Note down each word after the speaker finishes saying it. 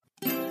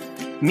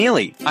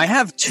Mealy, I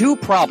have two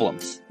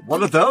problems.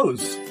 What are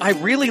those? I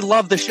really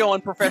love the show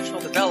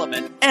Unprofessional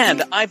Development,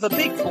 and I have a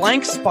big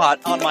blank spot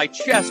on my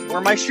chest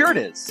where my shirt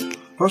is.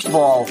 First of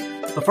all,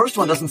 the first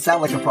one doesn't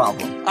sound like a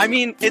problem. I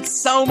mean, it's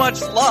so much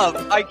love,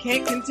 I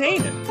can't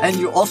contain it. And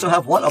you also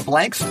have what, a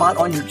blank spot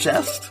on your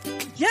chest?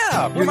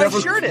 Yeah, where my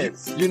shirt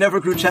is. You never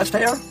grew chest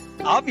hair?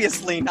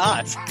 Obviously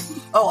not.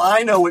 Oh,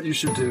 I know what you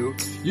should do.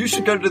 You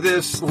should go to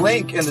this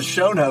link in the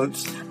show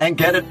notes and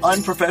get an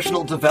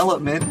Unprofessional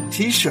Development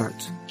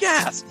t-shirt.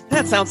 Gasp!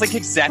 That sounds like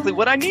exactly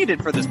what I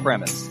needed for this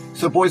premise.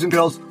 So boys and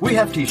girls, we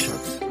have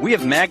t-shirts. We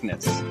have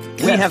magnets.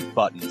 We have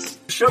buttons.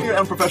 Show your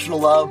unprofessional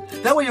love.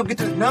 That way you'll get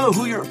to know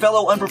who your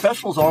fellow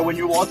unprofessionals are when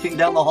you're walking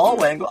down the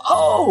hallway and go,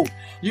 oh,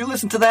 you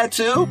listen to that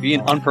too? Be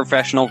an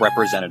unprofessional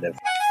representative.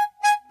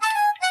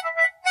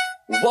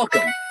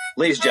 Welcome,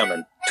 ladies and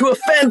gentlemen, to a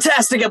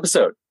fantastic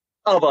episode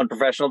of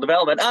Unprofessional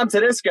Development. I'm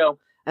Tedisco.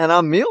 And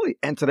I'm Mealy.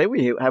 And today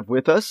we have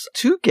with us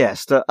two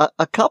guests,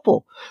 a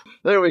couple.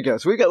 There we go.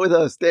 So we got with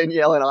us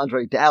Danielle and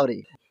Andre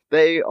Daughty.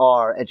 They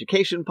are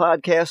education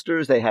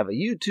podcasters. They have a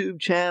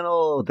YouTube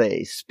channel.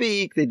 They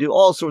speak. They do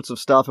all sorts of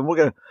stuff. And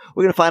we're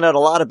gonna find out a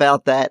lot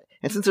about that.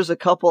 And since there's a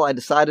couple, I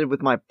decided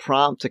with my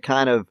prompt to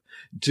kind of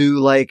do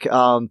like,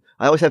 I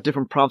always have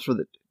different prompts for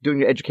doing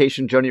your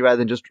education journey rather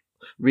than just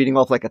reading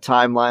off like a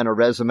timeline or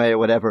resume or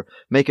whatever.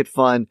 Make it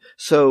fun.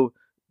 So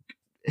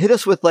hit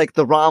us with like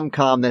the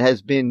rom-com that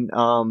has been,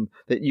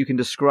 that you can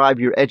describe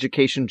your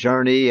education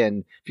journey,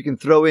 and if you can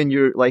throw in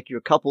your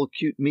couple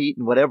cute meet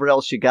and whatever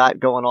else you got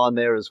going on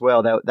there as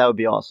well, that would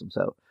be awesome.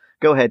 So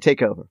go ahead,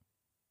 take over.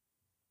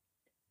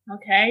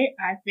 Okay,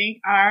 I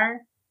think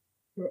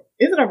is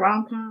it a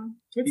rom-com?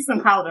 We're just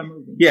gonna call it a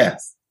movie.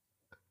 Yes.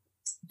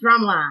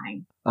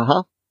 Drumline.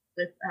 Uh-huh.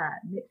 With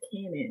Nick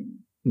Cannon.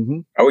 Mm-hmm.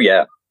 Oh,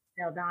 yeah.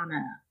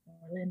 Daldana.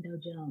 Orlando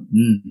Jones.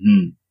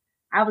 Mm-hmm.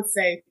 I would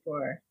say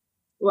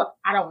well,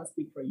 I don't want to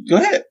speak for you. Go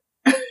ahead.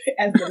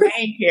 As the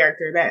main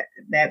character,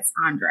 that's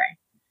Andre.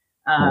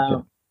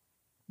 Okay.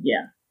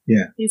 Yeah.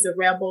 Yeah. He's a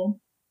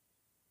rebel.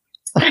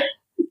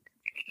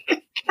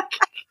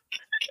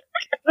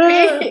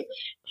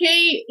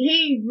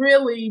 He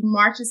really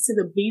marches to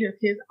the beat of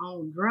his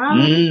own drum.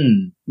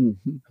 Mm-hmm.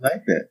 I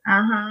like that.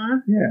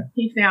 Uh-huh. Yeah.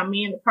 He found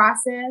me in the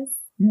process.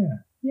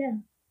 Yeah. Yeah.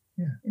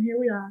 Yeah. And here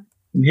we are.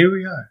 And here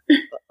we are.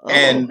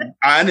 And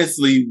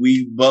honestly,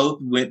 we both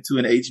went to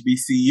an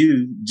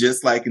HBCU,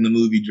 just like in the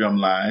movie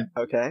Drumline.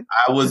 Okay.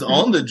 I was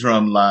on the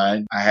drum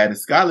line. I had a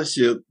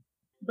scholarship.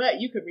 But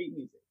you could read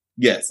music.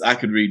 Yes, I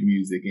could read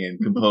music and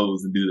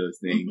compose and do those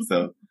things.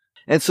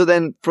 And so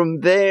then from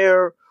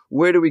there,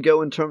 where do we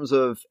go in terms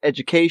of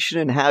education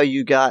and how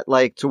you got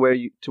like to where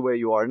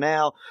you are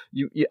now?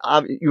 You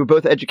were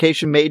both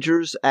education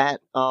majors at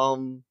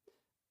no?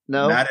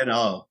 Not at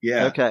all.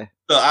 Yeah. Okay.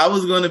 So I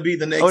was going to be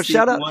the next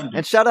shout Wonder.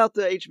 out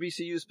to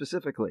HBCU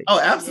specifically. Oh,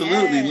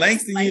 absolutely. Yes.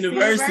 Langston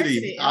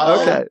University. Okay.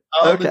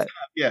 All the time.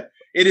 Yeah.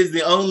 It is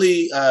the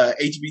only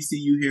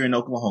HBCU here in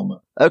Oklahoma.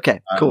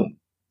 Okay, cool.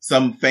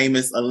 Some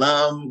famous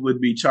alum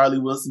would be Charlie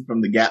Wilson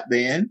from the Gap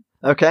Band.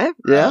 Okay,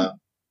 yeah.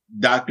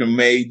 Dr.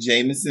 Mae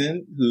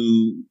Jameson,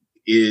 who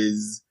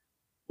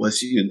was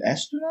she an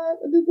astronaut,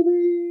 I do believe?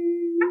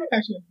 I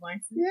thought she was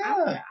Langston.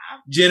 Yeah.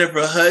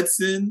 Jennifer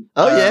Hudson.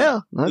 Oh,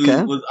 yeah. Okay.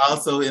 Who was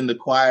also in the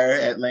choir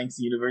at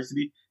Langston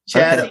University.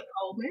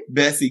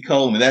 Bessie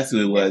Coleman. That's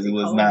who it was. It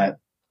was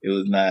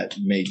not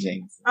Mae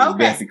Jameson. It was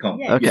Bessie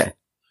Coleman. Yeah. Okay.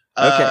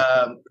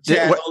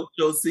 Chad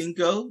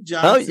Ochocinco Johnson.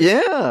 Oh,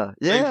 yeah.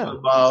 Yeah.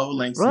 Football,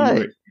 Langston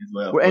University as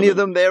well. Were any of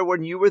them there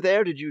when you were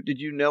there? Did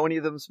you know any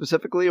of them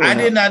specifically? Or I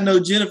did not know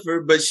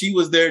Jennifer, but she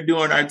was there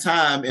during our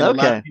time, and a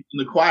lot of people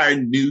in the choir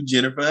knew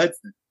Jennifer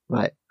Hudson.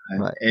 Right.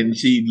 And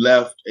she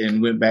left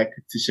and went back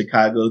to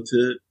Chicago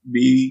to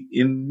be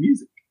in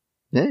music.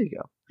 There you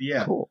go.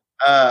 Yeah. Cool.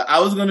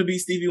 I was going to be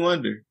Stevie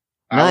Wonder.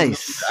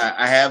 Nice.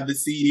 I have the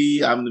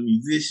CD. I'm the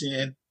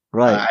musician.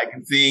 Right. I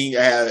can sing.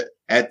 At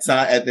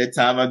that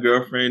time, my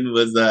girlfriend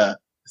was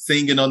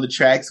singing on the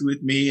tracks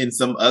with me and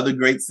some other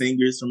great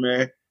singers from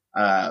there.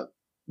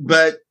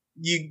 But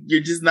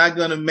you're just not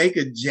going to make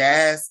a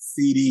jazz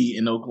CD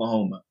in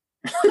Oklahoma.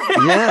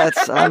 Yeah,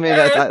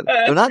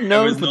 they're not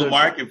known for no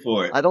market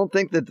for it. I don't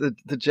think that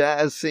the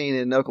jazz scene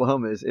in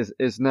Oklahoma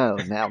is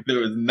known now. There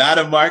was not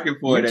a market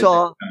for it.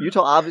 Utah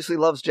obviously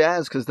loves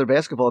jazz because their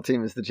basketball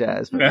team is the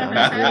Jazz.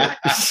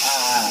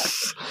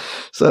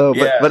 So,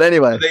 but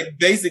anyway, they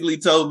basically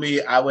told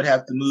me I would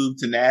have to move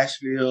to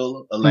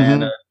Nashville,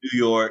 Atlanta, New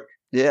York.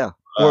 Yeah,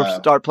 or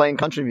start playing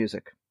country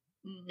music.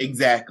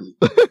 Exactly.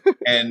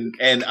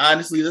 and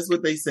honestly, that's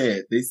what they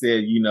said. They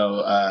said,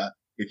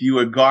 if you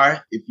were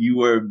Garth, if you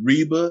were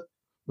Reba,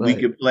 we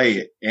could play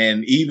it.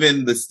 And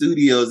even the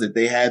studios that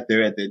they had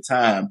there at that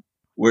time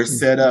were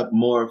set up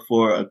more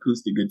for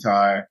acoustic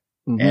guitar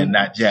and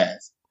not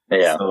jazz.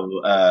 Yeah. So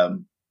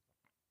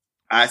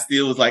I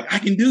still was like, I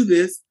can do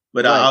this.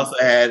 But I also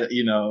had, a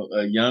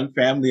young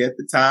family at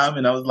the time.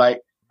 And I was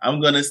like, I'm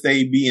going to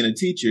stay being a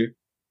teacher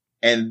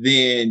and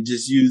then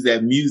just use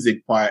that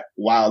music part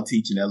while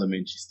teaching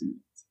elementary students.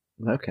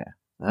 Okay.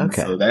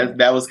 So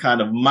that was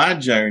kind of my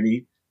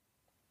journey.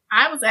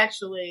 I was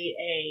actually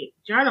a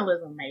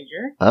journalism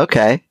major.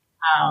 Okay.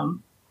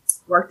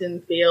 Worked in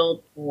the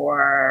field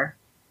for,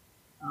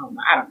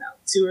 I don't know,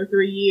 2 or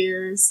 3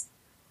 years.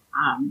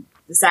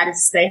 Decided to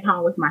stay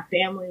home with my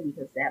family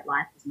because that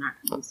life was not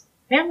conducive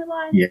to family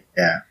life.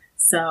 Yeah.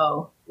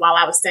 So while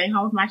I was staying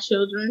home with my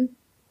children,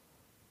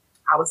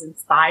 I was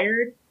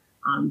inspired,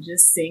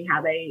 just seeing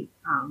how they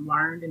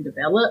learned and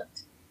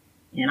developed.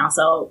 And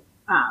also,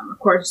 of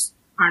course,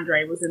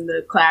 Andre was in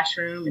the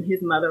classroom and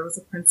his mother was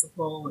a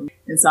principal.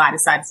 And so I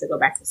decided to go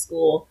back to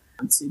school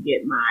to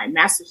get my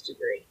master's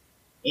degree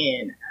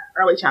in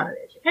early childhood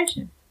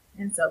education.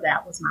 And so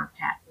that was my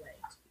pathway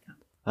to become.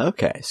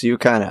 Okay. So you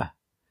kind of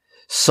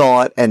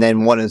saw it and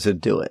then wanted to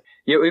do it.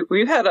 Yeah,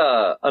 we've had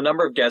a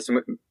number of guests,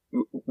 and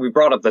we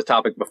brought up the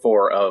topic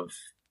before of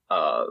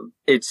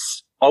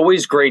it's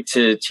always great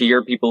to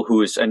hear people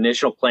whose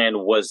initial plan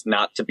was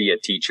not to be a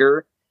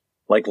teacher,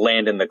 like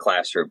land in the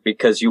classroom,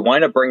 because you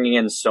wind up bringing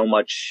in so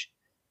much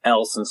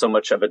else and so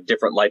much of a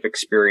different life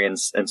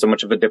experience and so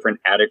much of a different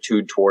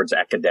attitude towards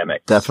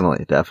academics.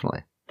 Definitely.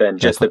 Than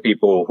just the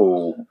people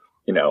who,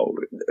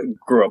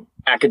 grew up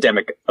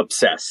academic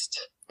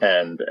obsessed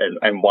and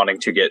wanting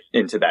to get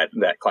into that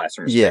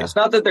classroom space. Yeah.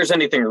 Not that there's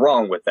anything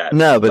wrong with that.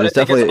 No, but it's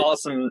I think definitely it's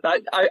awesome.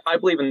 I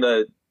believe in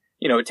the,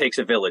 it takes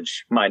a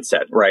village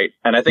mindset, right?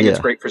 And I think it's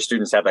great for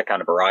students to have that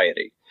kind of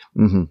variety.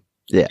 Mm-hmm.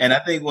 Yeah. And I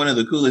think one of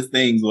the coolest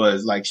things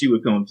was like she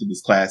would come to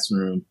this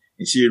classroom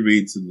and she would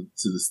read to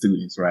the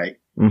students, right?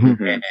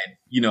 Mm-hmm. And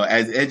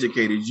as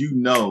educators,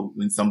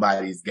 when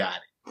somebody's got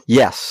it.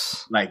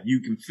 Yes. Like you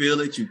can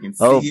feel it, you can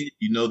see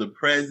it, the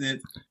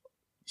presence.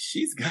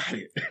 She's got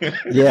it.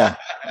 Yeah.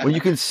 When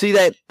you can see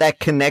that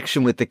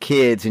connection with the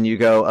kids and you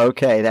go,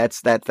 okay,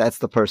 that's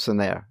the person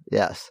there.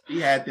 Yes. She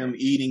had them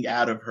eating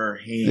out of her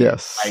hand.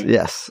 Yes. Like,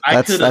 yes.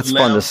 That's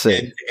fun to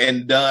see.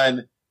 And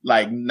done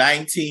like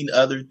 19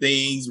 other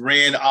things,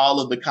 ran all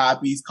of the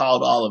copies,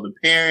 called all of the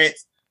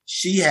parents.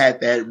 She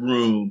had that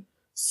room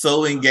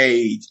so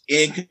engaged,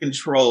 in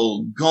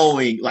control,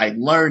 going, like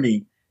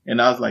learning. And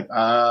I was like,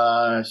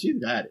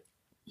 she's got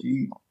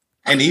it.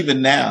 And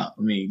even now,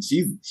 I mean,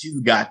 she's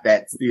got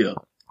that still.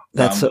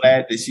 So I'm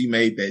glad that she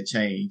made that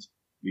change.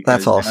 Because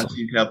that's awesome. Now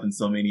she's helping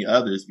so many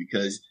others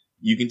because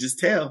you can just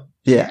tell.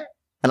 Yeah.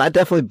 And I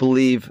definitely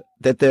believe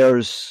that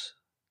there's,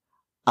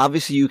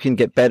 obviously you can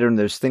get better and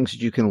there's things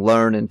that you can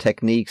learn and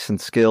techniques and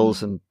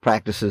skills and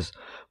practices.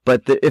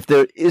 But if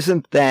there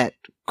isn't that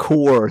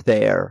core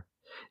there,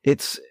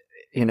 it's,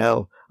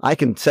 I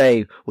can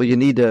say, well, you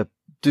need to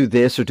do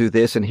this or do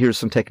this, and here's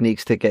some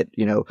techniques to get,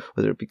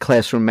 whether it be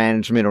classroom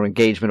management or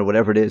engagement or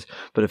whatever it is.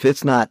 But if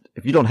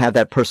you don't have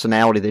that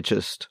personality that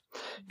just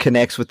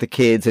connects with the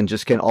kids and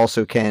just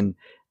can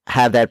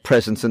have that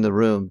presence in the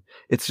room,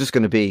 it's just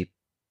going to be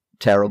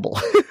terrible.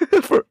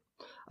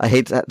 I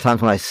hate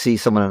times when I see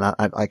someone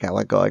and I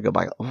go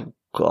by, oh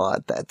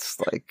God, that's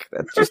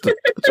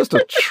just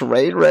a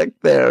train wreck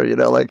there,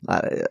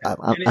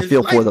 I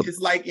feel for them. It's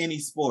like any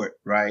sport,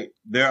 right?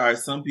 There are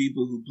some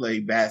people who play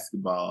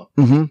basketball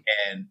and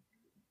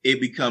it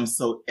becomes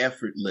so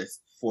effortless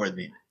for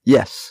them.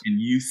 Yes.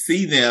 And you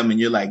see them and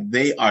you're like,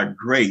 they are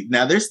great.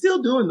 Now they're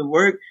still doing the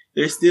work.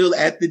 They're still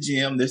at the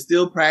gym. They're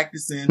still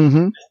practicing.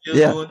 They're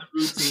still doing the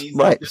routines.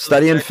 Right.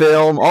 Studying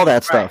film, all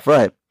that stuff.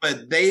 Right.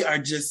 But they are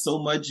just so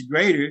much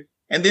greater.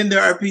 And then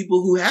there are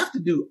people who have to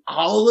do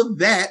all of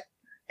that.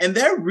 And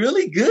they're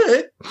really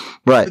good,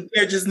 right? But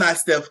they're just not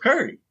Steph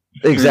Curry.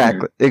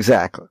 Exactly.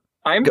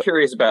 I'm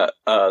curious about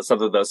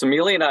something though. So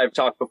Amelia and I have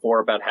talked before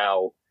about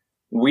how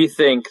we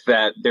think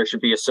that there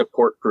should be a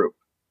support group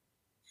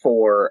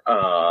for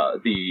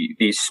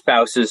the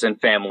spouses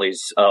and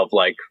families of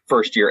like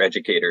first year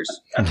educators,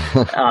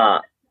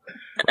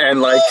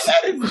 and like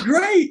that is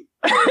great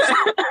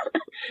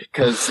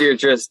because you're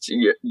just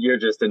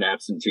an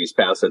absentee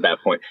spouse at that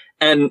point,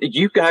 and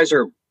you guys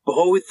are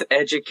both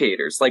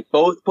educators, like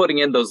both putting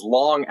in those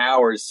long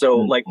hours. So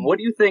like, what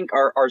do you think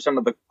are some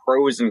of the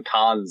pros and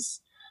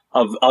cons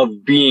of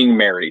being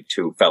married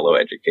to a fellow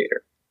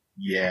educator?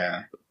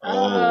 Yeah.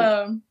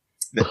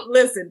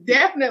 Listen,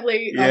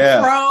 definitely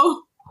a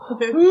pro.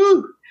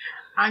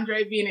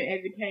 Andre being an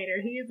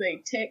educator, he is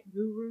a tech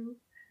guru.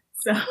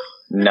 So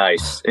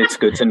nice. It's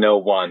good to know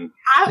one.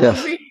 I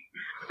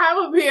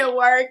would be at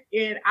work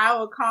and I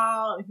would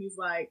call and he's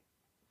like,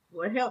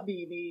 what help do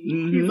you need?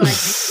 He's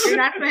like,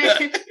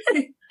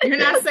 you're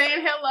not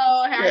saying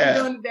hello. How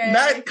you doing today?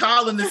 Not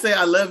calling to say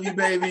I love you,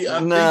 baby.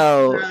 I'm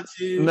no, thinking about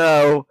you.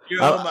 No.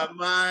 You're on my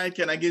mind.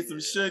 Can I get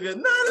some sugar?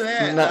 None of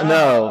that.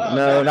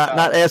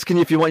 Not asking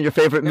you if you want your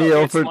favorite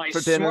meal for dinner.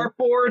 My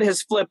smartboard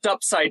has flipped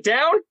upside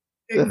down.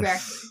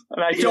 Exactly.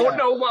 And I don't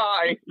know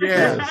why.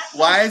 Yeah.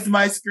 Why is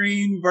my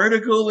screen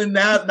vertical and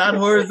not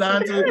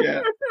horizontal?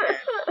 Yeah.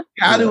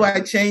 How do I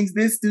change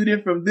this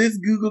student from this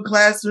Google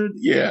Classroom?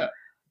 Yeah.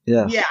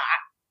 Yeah.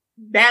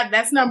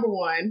 That's number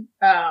one.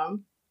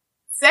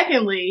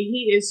 Secondly,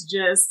 he is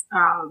just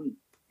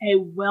a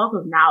wealth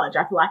of knowledge.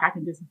 I feel like I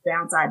can just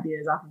bounce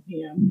ideas off of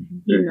him.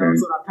 He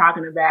knows what I'm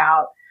talking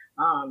about.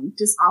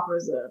 Just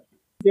offers a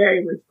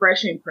very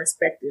refreshing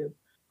perspective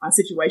on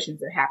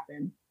situations that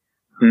happen.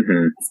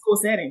 school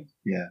setting.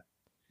 Yeah.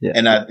 Yeah.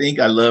 And I think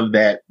I love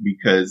that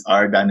because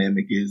our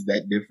dynamic is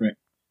that different,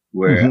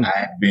 where I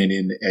had been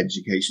in the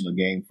educational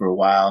game for a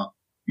while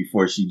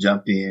before she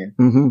jumped in.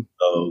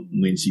 So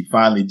when she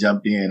finally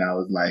jumped in, I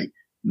was like,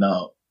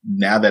 no,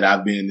 now that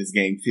I've been in this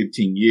game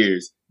 15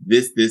 years,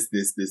 this.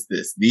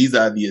 These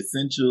are the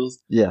essentials.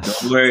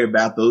 Yes. Don't worry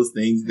about those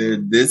things there.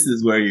 This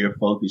is where your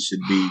focus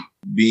should be.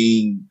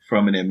 Being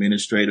from an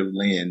administrative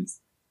lens,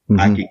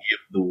 I can give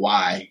the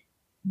why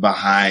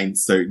behind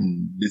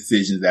certain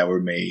decisions that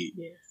were made.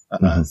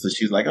 So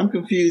she's like, I'm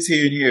confused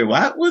here and here.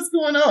 What's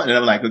going on? And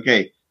I'm like,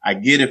 okay, I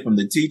get it from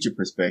the teacher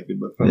perspective,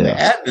 but from the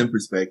admin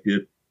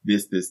perspective,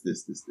 this.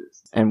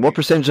 And what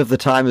percentage of the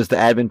time is the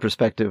admin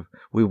perspective?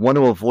 We want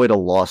to avoid a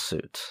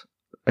lawsuit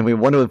and we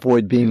want to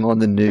avoid being on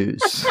the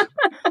news.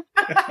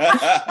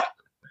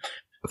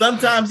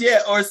 Sometimes, yeah.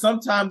 Or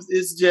sometimes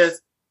it's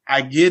just,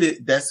 I get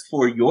it. That's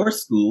for your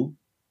school,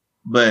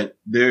 but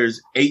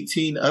there's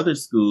 18 other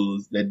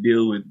schools that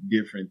deal with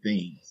different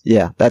things.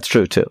 Yeah, that's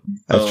true too.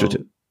 That's true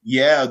too.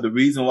 Yeah. The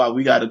reason why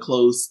we got to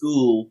close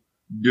school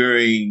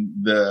during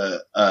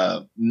the,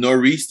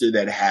 nor'easter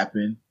that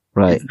happened.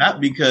 Right. It's not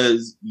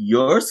because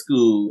your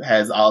school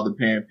has all the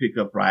parent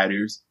pickup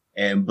riders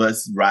and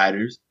bus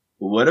riders,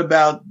 but what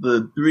about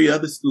the 3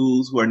 other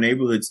schools who are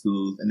neighborhood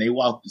schools and they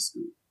walk to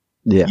school?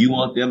 Yeah. You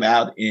want them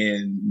out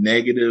in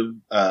negative,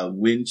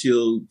 wind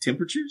chill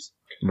temperatures?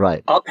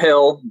 Right.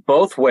 Uphill,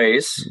 both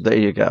ways. There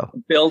you go.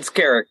 Builds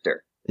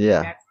character.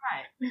 Yeah. That's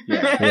right.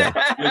 Yeah.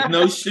 With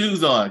no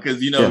shoes on. Cause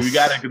we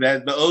gotta,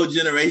 that the old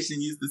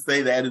generation used to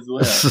say that as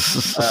well.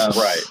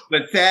 Right.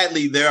 But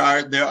sadly, there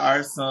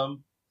are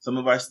some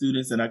of our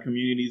students in our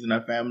communities and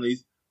our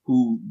families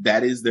who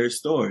that is their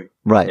story.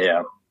 Right.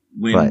 Yeah.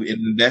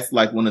 And that's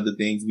like one of the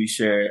things we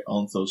share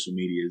on social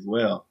media as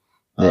well.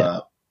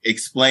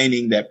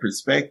 Explaining that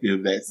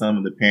perspective that some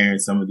of the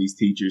parents, some of these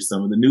teachers,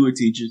 some of the newer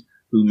teachers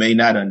who may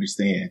not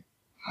understand,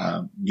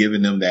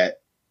 giving them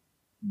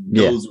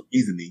those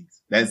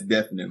reasonings. That's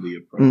definitely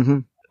a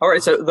pro. All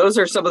right. So those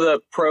are some of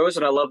the pros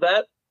and I love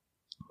that.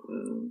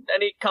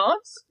 Any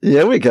cons?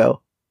 Here we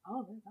go.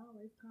 Oh, there's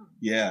always cons.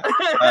 Yeah.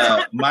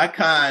 My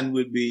con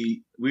would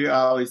be, we're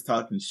always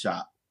talking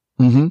shop.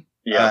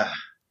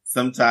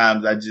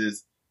 Sometimes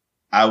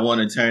I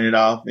want to turn it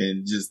off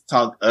and just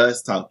talk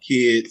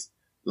kids.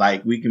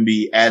 Like we can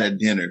be at a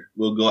dinner.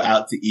 We'll go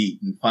out to eat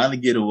and finally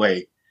get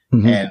away.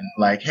 And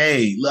like,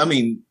 hey, I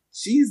mean,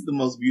 she's the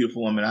most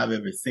beautiful woman I've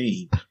ever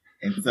seen.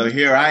 And so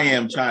here I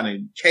am trying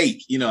to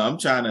cake, I'm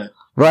trying to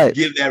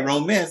give that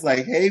romance.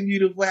 Like, hey,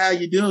 beautiful, how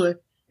you doing?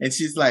 And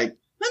she's like,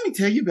 let me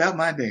tell you about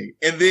my day.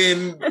 And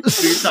then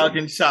we're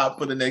talking shop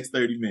for the next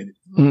 30 minutes.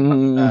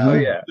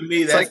 To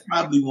me, that's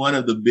probably one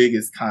of the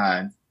biggest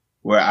cons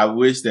where I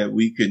wish that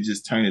we could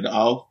just turn it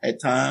off at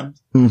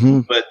times.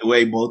 But the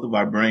way both of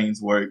our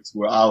brains works,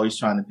 we're always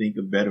trying to think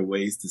of better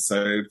ways to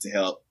serve, to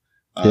help.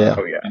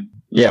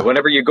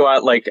 Whenever you go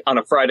out like on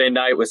a Friday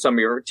night with some of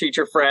your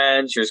teacher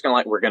friends, you're just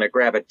gonna we're gonna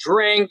grab a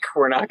drink.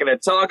 We're not gonna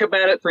talk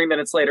about it. 3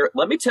 minutes later,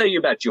 let me tell you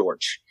about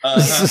George.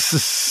 I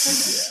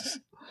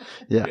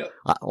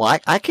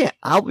can't.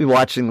 I'll be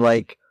watching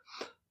like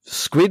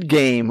Squid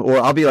Game, or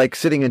I'll be like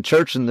sitting in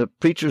church and the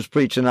preacher's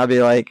preaching. I'll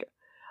be like,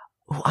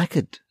 oh, I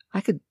could.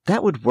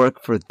 That would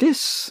work for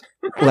this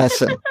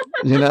lesson.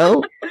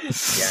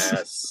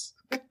 Yes.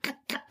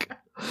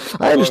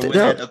 I understand.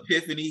 When that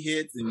epiphany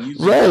hits and you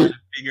try to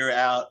figure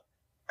out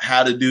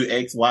how to do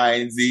X, Y,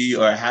 and Z,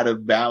 or how to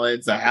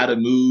balance, or how to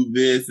move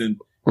this, and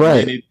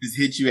it just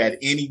hits you at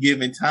any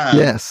given time.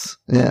 Yes.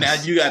 Now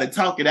you got to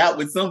talk it out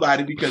with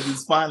somebody because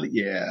it's finally,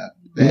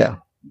 that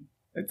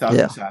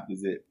talking shop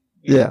is it.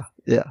 Yeah.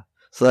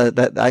 So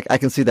that I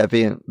can see that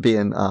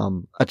being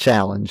a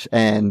challenge.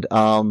 And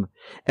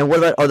what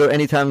about, are there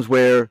any times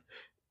where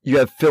you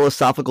have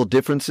philosophical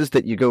differences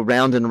that you go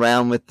round and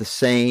round with the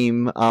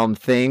same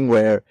thing,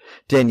 where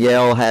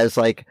Danielle has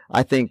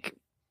I think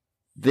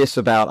this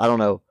about, I don't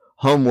know,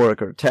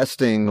 homework or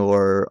testing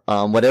or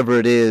whatever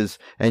it is,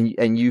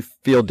 and you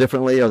feel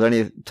differently? Are there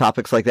any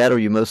topics like that, or are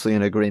you mostly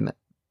in agreement?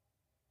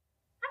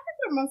 I think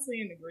we're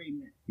mostly in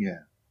agreement.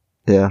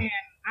 Yeah. And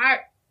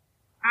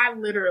I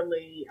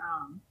literally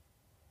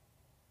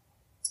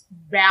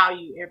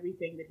value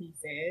everything that he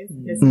says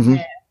because he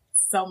has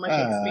so much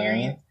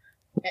experience.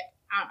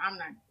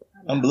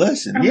 I'm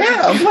blushing.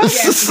 I'm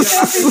blushing.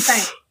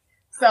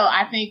 So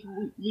I think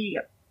we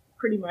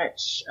pretty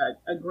much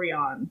agree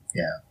on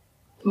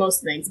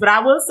most things. But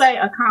I will say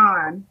a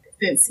con,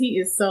 since he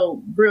is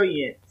so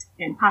brilliant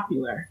and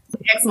popular,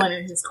 excellent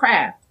in his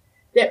craft,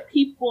 that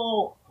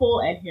people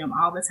pull at him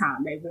all the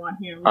time. They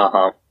want him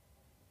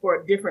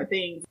for different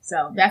things.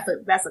 So that's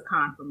a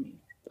con for me.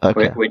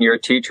 Okay. When you're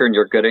a teacher and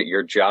you're good at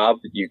your job,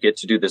 you get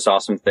to do this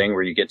awesome thing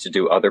where you get to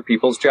do other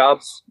people's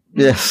jobs.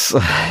 Yes.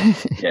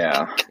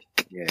 Yeah,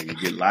 you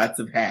get lots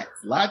of hats.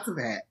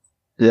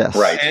 Yes.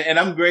 Right. And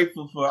I'm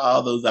grateful for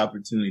all those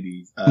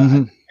opportunities.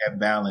 That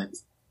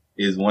balance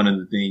is one of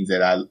the things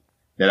that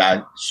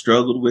I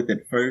struggled with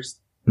at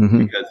first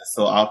because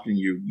so often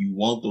you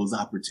want those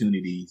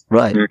opportunities.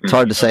 Right. It's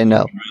hard to say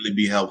no. Really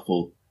be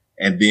helpful.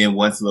 And then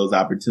once those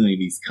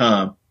opportunities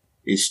come,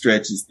 it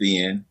stretches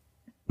thin.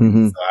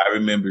 Mm-hmm. So I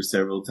remember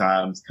several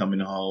times coming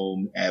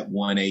home at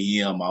 1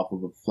 a.m. off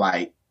of a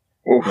flight,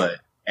 but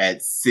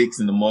at 6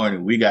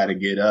 a.m, we got to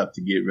get up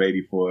to get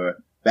ready for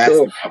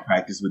basketball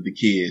practice with the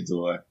kids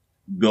or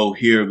go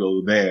here,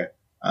 go there.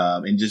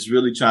 And just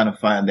really trying to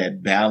find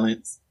that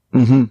balance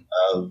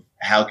of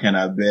how can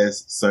I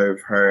best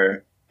serve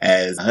her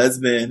as a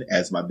husband,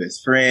 as my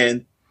best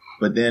friend,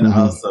 but then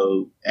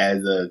also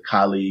as a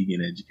colleague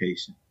in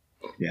education.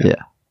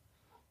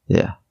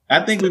 Yeah.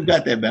 I think we've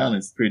got that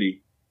balance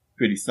pretty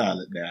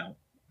solid now.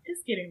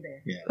 It's getting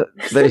there. Yeah.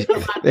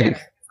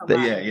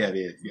 It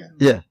is.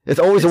 Yeah. It's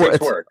always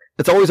work.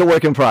 It's always a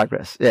work in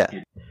progress.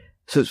 Yeah.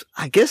 So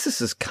I guess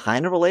this is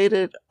kind of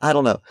related. I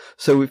don't know.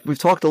 So we've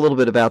talked a little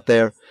bit about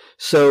there.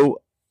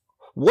 So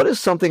what is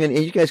something, and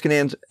you guys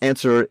can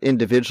answer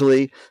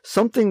individually,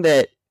 something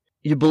that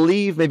you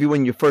believe maybe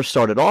when you first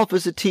started off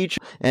as a teacher,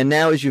 and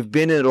now as you've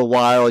been in it a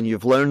while and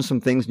you've learned some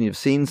things and you've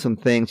seen some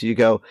things, you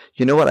go,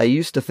 you know what, I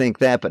used to think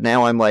that, but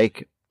now I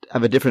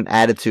have a different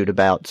attitude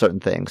about certain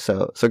things.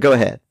 So go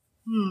ahead.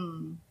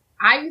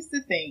 I used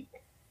to think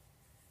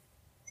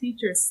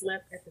teachers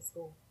slept at the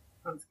school.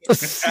 I'm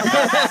just kidding.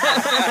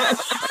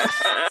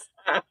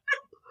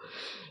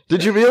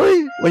 Did you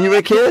really? When you were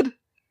a kid?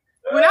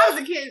 When I was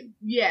a kid,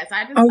 yes.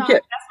 I just thought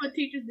that's what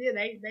teachers did.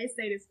 They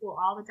stayed at school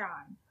all the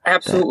time.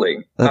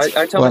 Absolutely.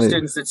 I tell my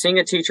students that seeing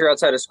a teacher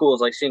outside of school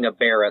is like seeing a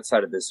bear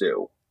outside of the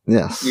zoo.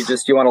 Yes.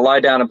 You want to lie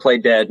down and play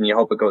dead and you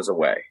hope it goes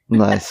away.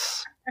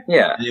 Nice.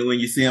 Yeah. And then when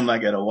you see them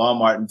like at a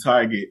Walmart and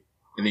Target,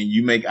 and then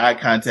you make eye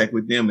contact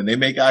with them and they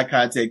make eye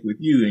contact with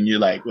you and you're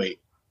like,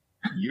 wait,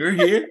 you're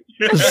here?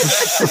 You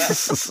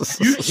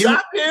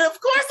shop there?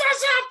 Of course I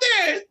shop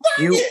there.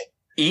 You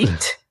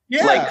eat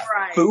like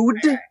food?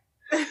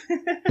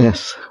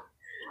 Yes.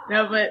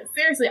 No, but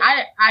seriously,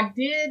 I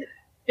did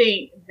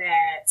think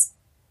that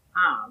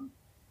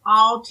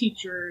all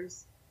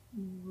teachers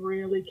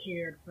really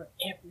cared for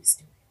every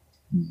student.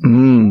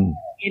 In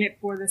it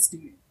for the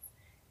students.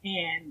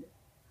 And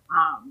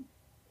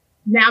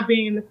now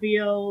being in the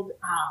field,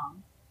 I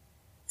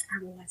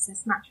realize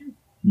that's not true.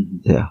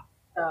 Yeah.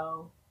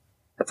 So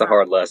that's a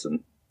hard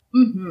lesson.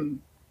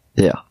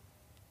 Yeah.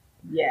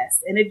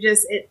 Yes. And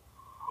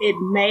it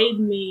made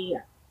me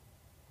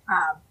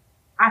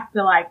I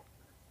feel like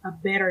a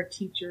better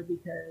teacher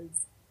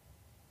because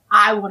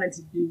I wanted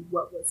to do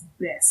what was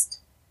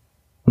best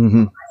for my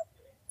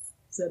students.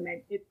 So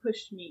it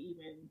pushed me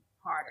even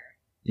harder.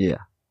 Yeah.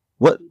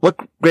 What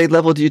grade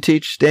level do you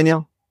teach,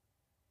 Danielle?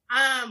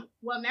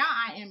 Well, now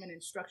I am an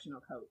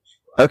instructional coach.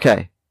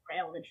 Okay. For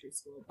elementary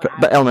school.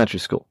 But elementary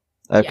school.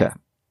 Okay.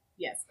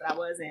 Yes, but I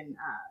was in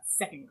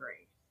second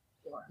grade.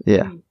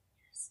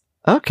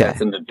 Okay. That's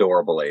an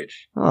adorable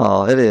age.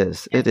 Oh, it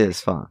is. It is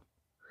fun.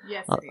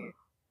 Yes, it is.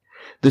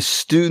 The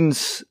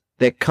students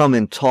that come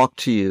and talk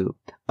to you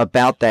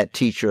about that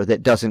teacher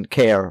that doesn't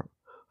care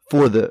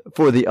for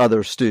the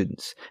other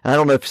students. And I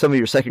don't know if some of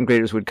your second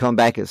graders would come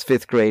back as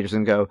fifth graders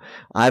and go,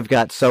 I've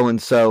got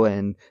so-and-so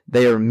and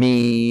they are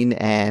mean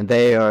and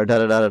they are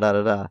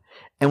da-da-da-da-da-da.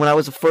 And when I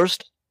was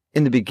first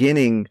in the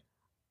beginning,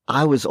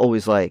 I was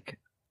always like,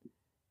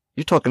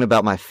 you're talking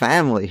about my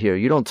family here.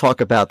 You don't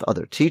talk about the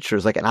other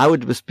teachers. And I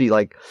would just be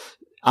like,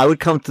 I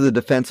would come to the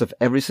defense of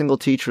every single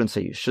teacher and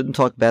say, you shouldn't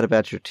talk bad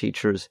about your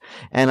teachers.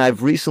 And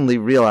I've recently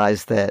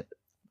realized that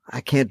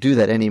I can't do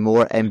that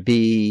anymore and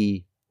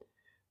be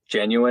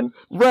genuine.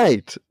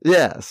 Right.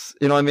 Yes.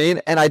 You know what I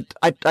mean? And I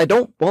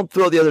won't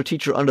throw the other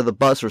teacher under the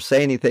bus or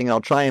say anything.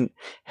 I'll try and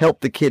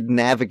help the kid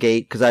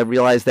navigate because I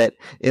realize that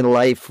in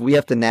life we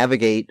have to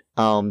navigate,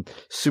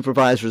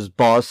 supervisors,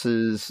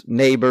 bosses,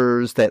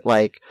 neighbors that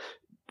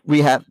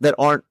that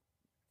aren't,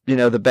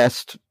 the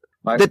best.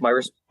 My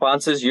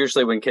response is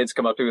usually when kids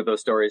come up to me with those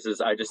stories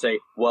is I just say,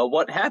 well,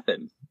 what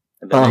happened?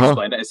 And then I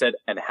explained it. I said,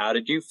 and how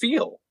did you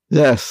feel?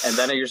 Yes. And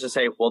then I usually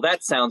say, well,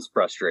 that sounds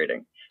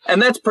frustrating.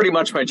 And that's pretty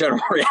much my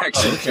general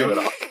reaction to it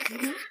all.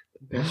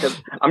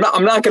 Because I'm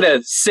not going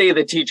to say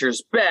the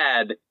teacher's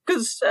bad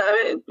because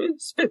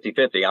it's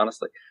 50-50,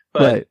 honestly.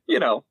 But,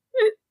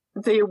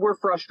 they were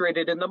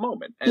frustrated in the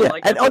moment. And,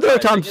 and other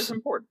times it's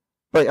important.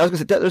 Right, I was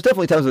going to say, there's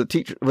definitely times where the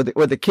teacher,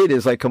 where the kid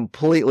is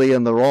completely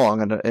in the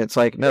wrong, and it's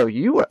like, no,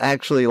 you were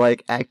actually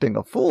acting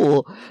a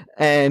fool,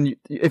 and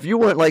if you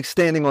weren't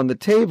standing on the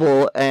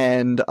table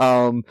and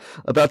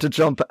about to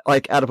jump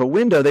out of a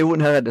window, they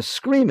wouldn't have had to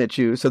scream at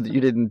you so that you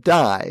didn't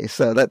die.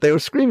 So that they were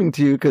screaming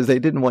to you because they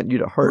didn't want you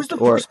to hurt. Where's the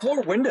first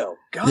floor window?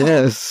 God.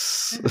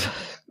 Yes.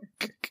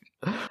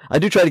 I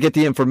do try to get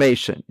the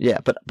information,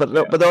 but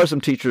there are some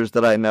teachers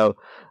that I know,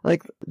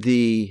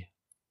 the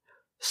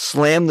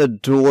slam the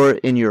door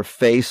in your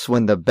face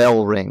when the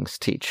bell rings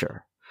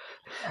teacher.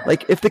 Are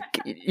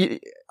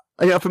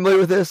you familiar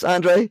with this,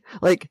 Andre?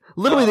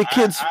 Literally the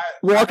kid's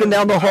walking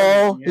down the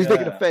hall. He's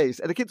making a face.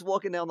 And the kid's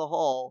walking down the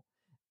hall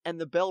and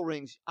the bell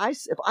rings.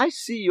 If I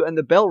see you and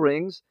the bell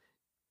rings,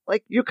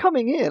 you're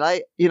coming in.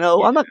 I'm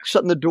not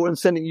shutting the door and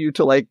sending you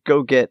to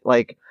go get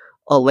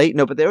a late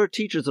note. But there are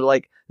teachers that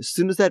are as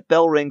soon as that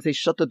bell rings, they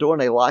shut the door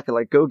and they lock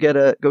it. Go get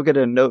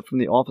a note from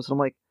the office. And I'm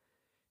like,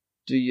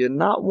 do you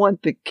not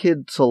want the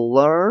kid to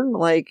learn?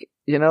 Like,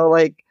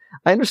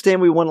 I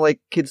understand we want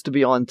kids to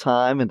be on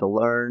time and to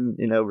learn,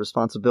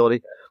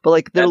 responsibility, but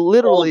they're That's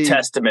literally Old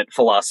Testament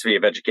philosophy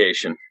of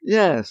education.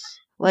 Yes.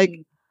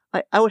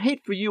 I would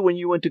hate for you when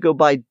you went to go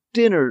buy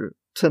dinner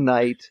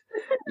tonight,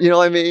 you know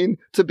what I mean?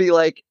 To be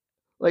like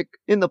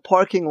in the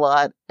parking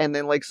lot and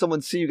then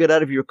someone see you get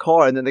out of your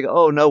car and then they go,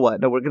 oh, no,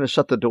 what? No, we're going to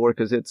shut the door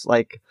because it's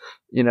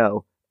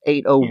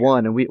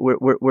 8:01 and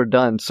we're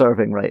done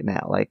serving right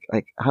now.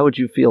 How would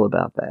you feel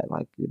about that?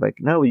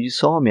 No, you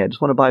saw me. I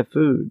just want to buy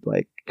food.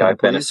 I've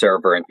been a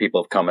server and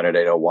people have come in at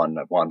 8:01.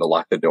 I've wanted to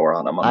lock the door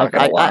on them. I'm not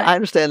going to lie. I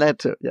understand that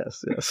too.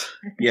 Yes.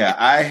 Yeah,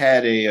 I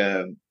had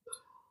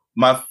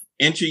my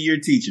entry year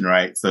teaching,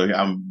 right? So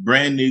I'm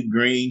brand new,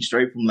 green,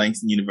 straight from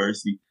Langston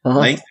University.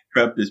 Langston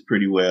prepped us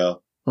pretty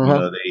well.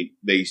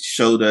 They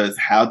showed us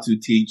how to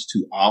teach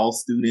to all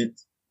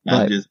students,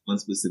 not just one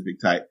specific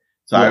type.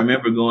 So I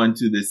remember going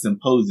to this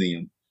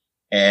symposium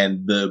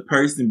and the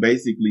person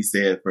basically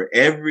said for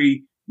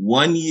every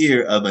 1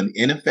 year of an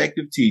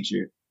ineffective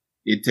teacher,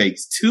 it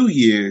takes 2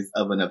 years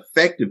of an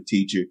effective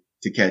teacher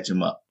to catch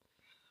them up.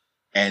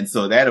 And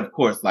so that, of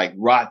course,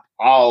 rocked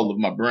all of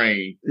my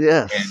brain.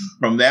 Yes. And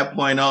from that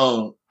point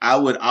on, I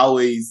would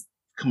always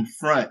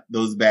confront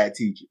those bad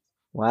teachers.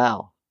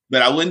 Wow.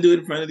 But I wouldn't do it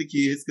in front of the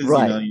kids because,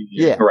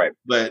 Right.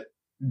 But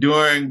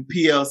during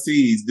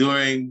PLCs,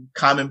 during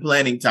common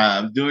planning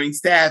times, during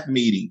staff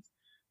meetings,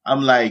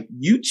 I'm like,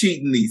 you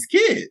cheating these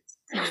kids.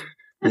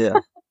 Yeah.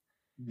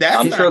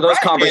 I'm sure those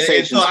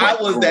conversations and so I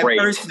was great. that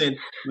person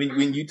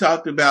when you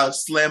talked about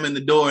slamming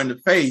the door in the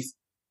face.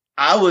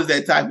 I was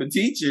that type of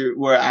teacher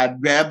where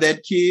I'd grab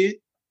that kid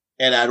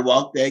and I'd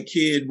walk that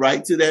kid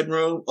right to that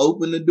room,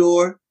 open the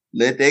door,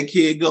 let that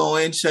kid go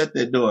in, shut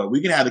that door.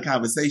 We can have a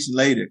conversation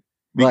later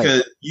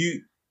because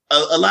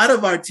a lot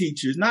of our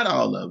teachers, not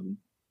all of them,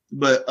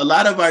 but a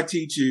lot of our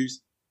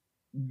teachers,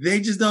 they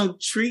just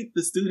don't treat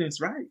the students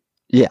right.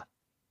 Yeah.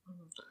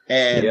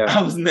 And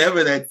I was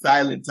never that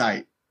silent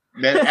type.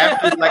 That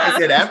after, like I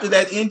said, after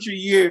that entry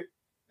year,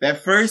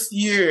 that first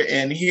year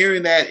and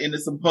hearing that in the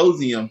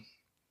symposium,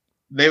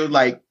 they were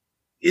like,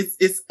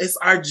 it's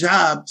our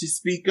job to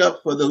speak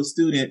up for those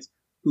students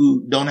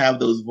who don't have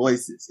those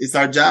voices. It's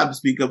our job to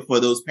speak up for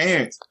those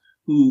parents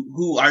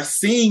who are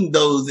seeing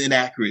those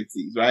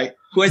inaccuracies, right?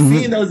 Who are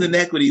seeing those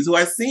inequities, who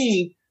are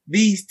seeing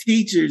these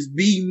teachers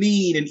be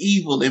mean and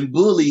evil and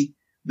bully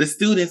the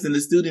students, and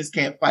the students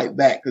can't fight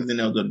back because then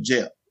they'll go to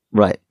jail.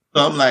 Right.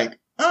 So I'm like,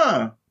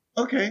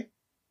 okay.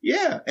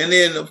 Yeah. And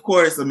then, of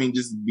course,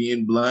 just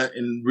being blunt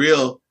and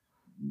real,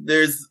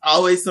 there's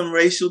always some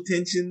racial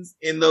tensions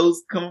in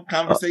those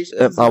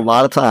conversations. A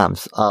lot of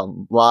times. A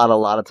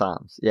lot of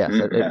times. Yes,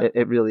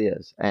 it really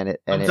is.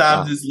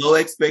 Sometimes it's low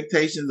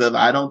expectations of,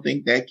 I don't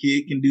think that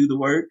kid can do the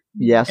work.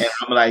 Yes. And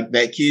I'm like,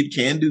 that kid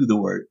can do the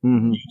work.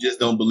 Mm-hmm. You just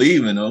don't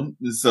believe in them.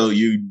 And so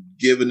you're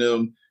giving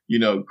them,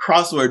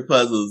 crossword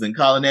puzzles and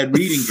calling that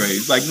reading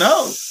grades.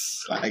 No,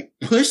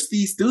 push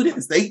these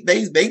students. They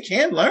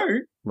can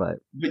learn. Right.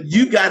 But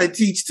you got to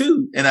teach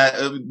too.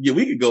 And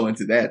we could go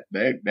into that.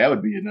 That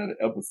would be another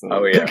episode.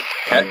 Oh yeah.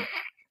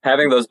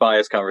 Having those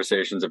bias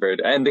conversations are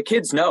and the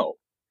kids know.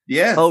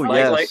 Yes. Oh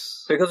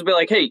yes. Because it'll be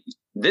like, hey,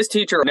 this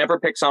teacher never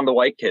picks on the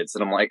white kids.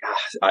 And I'm like,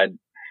 I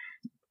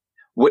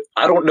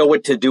don't know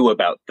what to do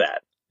about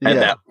that at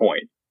that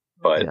point.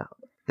 But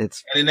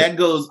and that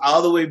goes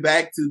all the way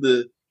back to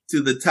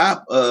the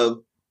top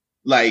of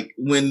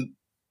when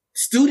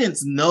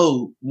students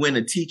know when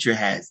a teacher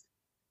has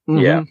it.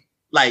 Mm-hmm. Yeah.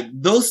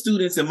 Those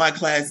students in my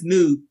class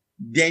knew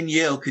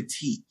Danielle could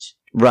teach.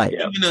 Right.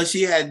 Even though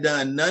she had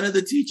done none of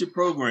the teacher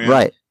programs.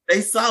 Right.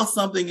 They saw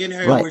something in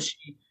her where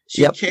she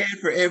cared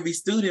for every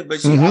student, but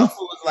she also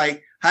was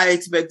high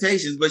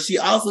expectations, but she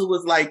also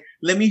was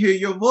let me hear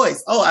your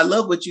voice. Oh, I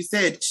love what you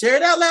said. Share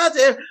it out loud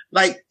to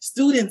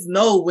students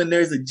know when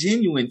there's a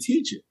genuine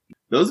teacher.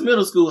 Those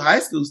middle school, high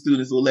school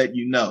students will let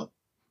you know.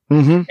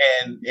 Mm-hmm.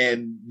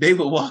 And they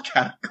will walk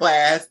out of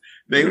class.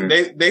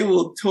 They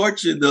will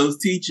torture those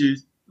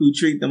teachers who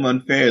treat them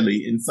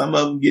unfairly. And some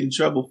of them get in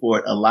trouble for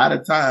it a lot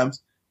of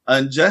times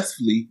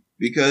unjustly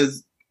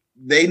because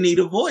they need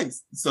a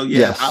voice. So I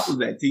was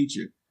that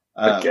teacher.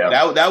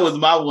 That was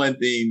my one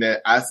thing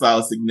that I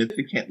saw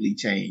significantly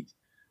change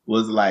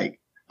was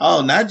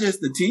not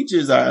just the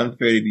teachers are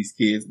unfair to these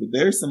kids, but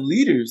there's some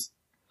leaders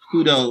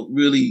who don't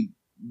really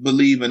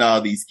believe in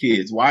all these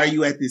kids. Why are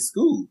you at this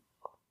school?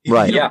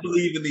 Right. You don't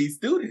believe in these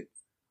students.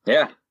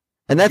 Yeah.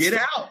 And that's,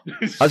 get out.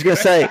 I was going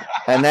to say,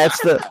 and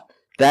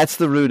that's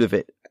the root of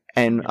it.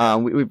 And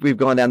we've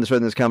gone down this road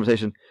in this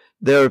conversation.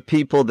 There are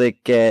people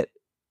that get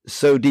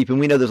so deep, and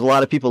we know there's a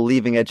lot of people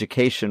leaving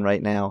education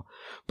right now.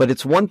 But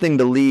it's one thing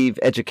to leave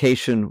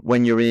education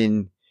when you're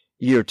in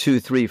year 2,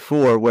 3,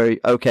 4, where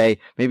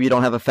maybe you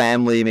don't have a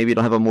family, maybe you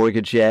don't have a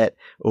mortgage yet,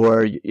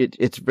 or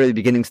it's really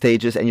beginning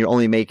stages, and you're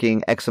only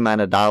making X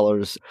amount of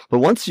dollars. But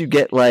once you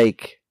get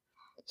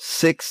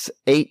 6,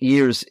 8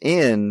 years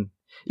in,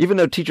 even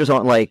though teachers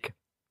aren't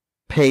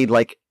paid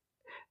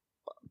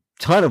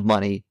ton of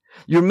money,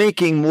 you're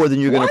making more than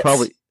you're going to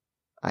probably.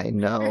 I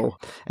know.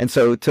 And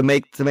so to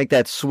make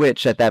that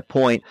switch at that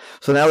point,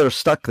 so now they're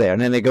stuck there,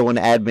 and then they go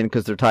into admin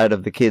because they're tired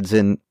of the kids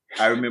in.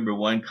 I remember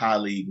one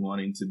colleague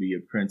wanting to be a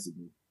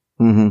principal.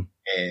 Mm-hmm.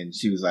 And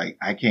she was like,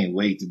 I can't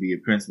wait to be a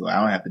principal. I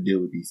don't have to deal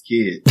with these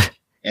kids.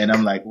 And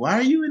I'm like, why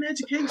are you in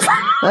education?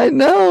 I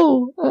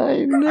know.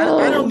 I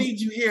don't need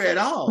you here at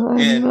all.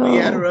 We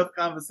had a rough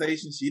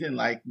conversation. She didn't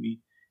like me,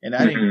 and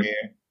I didn't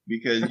care,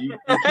 because you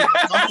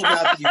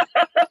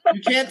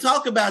can't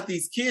talk about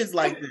these kids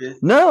like this.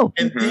 No.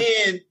 And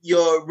then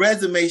your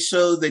resume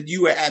shows that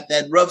you were at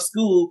that rough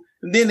school,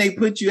 and then they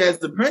put you as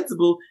the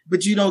principal,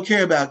 but you don't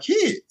care about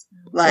kids.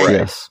 Like,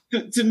 yes.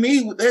 to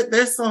me,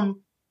 there's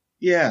some,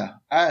 I'm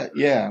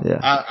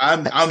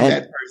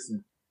that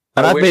person.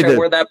 And I wish I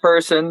were that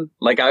person.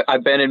 Like,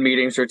 I've been in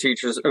meetings where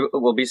teachers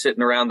will be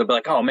sitting around. They'll be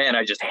like, oh man,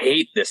 I just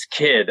hate this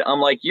kid. I'm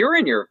like, you're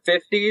in your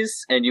 50s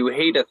and you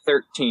hate a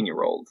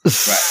 13-year-old.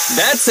 Right.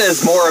 That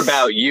says more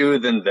about you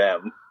than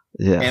them.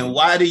 Yeah. And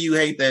why do you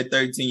hate that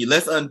 13-year-old?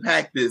 Let's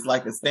unpack this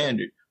like a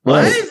standard.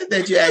 Why is it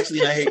that you actually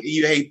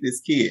hate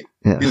this kid?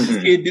 Yeah. Did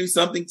this kid do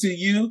something to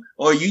you,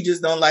 or you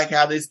just don't like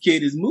how this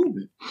kid is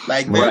moving?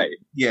 Like that? Right.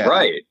 Yeah.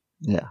 Right.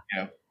 Yeah.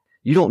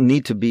 You don't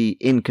need to be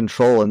in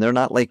control, and they're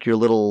not like your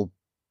little,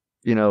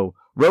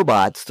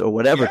 robots or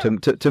whatever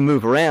to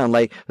move around.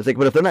 Like, it's like,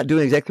 but if they're not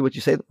doing exactly what you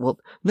say, well,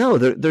 no,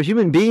 they're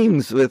human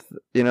beings with,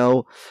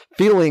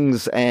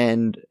 feelings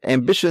and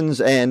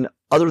ambitions and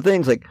other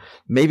things. Like,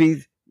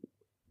 maybe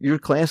your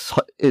class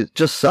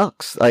just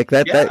sucks like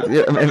that.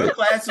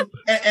 Class,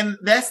 and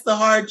that's the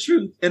hard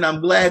truth. And I'm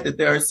glad that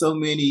there are so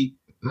many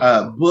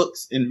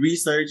books and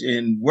research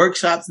and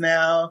workshops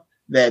now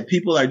that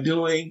people are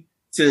doing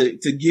to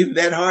give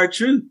that hard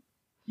truth.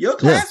 Your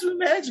classroom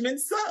management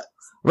sucks.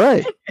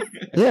 Right.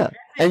 Yeah.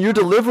 And your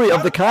delivery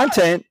of the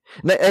content,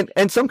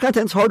 and some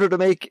content's harder to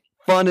make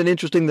fun and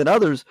interesting than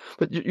others,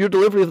 but your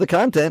delivery of the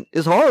content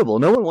is horrible.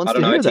 No one wants to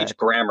hear that. I teach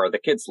grammar. The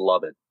kids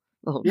love it.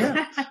 Oh,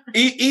 yeah.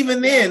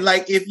 Even then,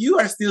 like, if you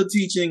are still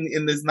teaching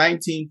in this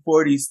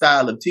 1940s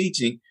style of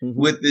teaching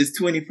with this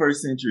 21st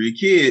century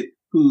kid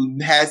who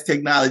has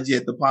technology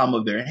at the palm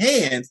of their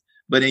hands,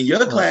 but in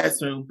your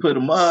classroom, put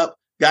them up,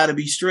 got to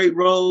be straight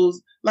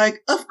rows.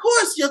 Like, of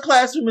course your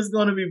classroom is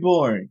going to be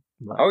boring.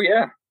 Oh,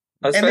 yeah.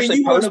 Especially and then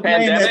you want to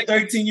blame post-pandemic.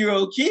 that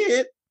 13-year-old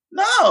kid.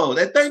 No,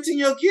 that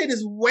 13-year-old kid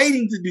is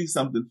waiting to do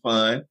something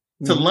fun,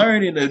 to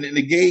learn in an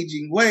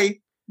engaging way.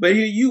 But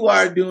here you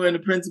are doing the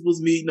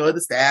principal's meeting or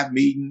the staff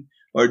meeting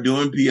or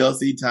doing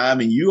PLC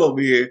time, and you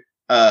over here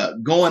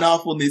going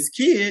off on this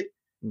kid,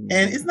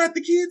 and it's not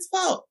the kid's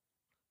fault.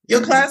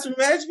 Your classroom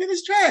management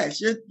is trash.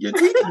 You're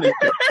teaching it.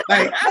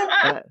 Like,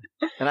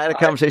 and I had a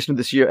conversation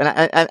this year,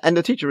 and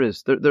the teacher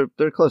is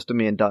they're close to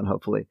me and done,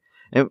 hopefully,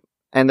 and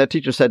the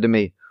teacher said to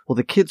me, "Well,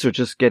 the kids are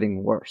just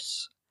getting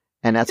worse,"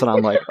 and that's when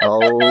I'm like,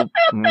 I'm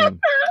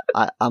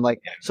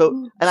like,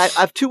 so, and I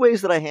have two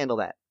ways that I handle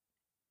that.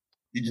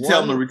 Did you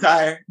tell them to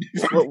retire?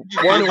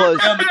 One was,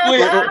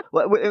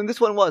 and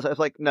this one was, I was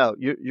like, no,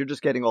 you're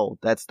just getting old.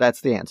 That's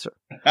the answer.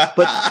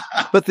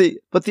 But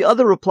the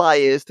other reply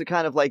is to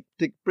kind of like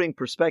to bring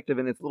perspective,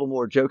 and it's a little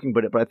more joking,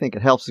 but I think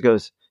it helps. It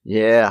goes,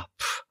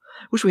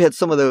 wish we had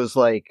some of those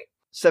like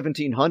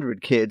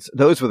 1700 kids.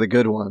 Those were the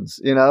good ones,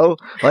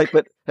 like,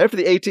 but after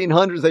the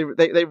 1800s,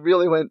 they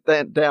really went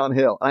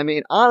downhill. I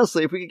mean,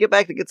 honestly, if we could get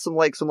back to get some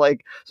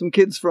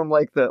kids from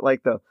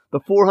the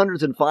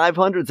 400s and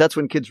 500s, that's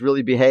when kids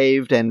really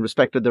behaved and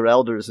respected their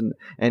elders and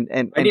I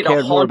need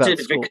cared a more about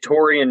haunted school.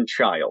 Victorian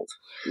child.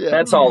 Yeah,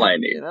 that's all I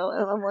need. And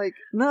I'm like,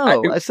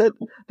 no. I said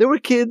there were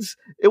kids.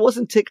 It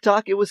wasn't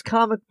TikTok. It was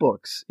comic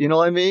books. You know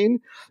what I mean?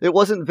 It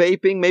wasn't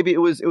vaping. Maybe it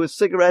was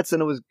cigarettes,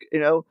 and it was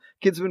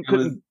kids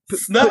couldn't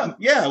snuff.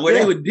 Where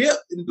they would dip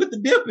and put the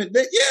dip in.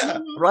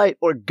 Right,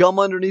 or gum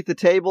underneath the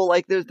table.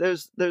 Like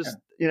there's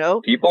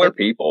people are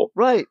people.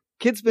 Right.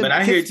 But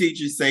I hear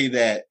teachers say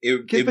that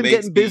kids been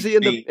getting busy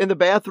in the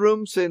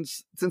bathroom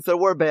since there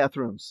were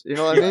bathrooms. You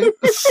know what I mean?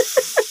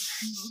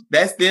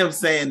 That's them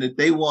saying that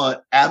they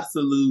want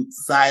absolute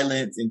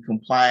silence and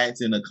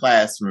compliance in a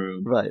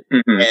classroom. Right.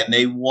 And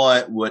they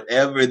want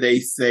whatever they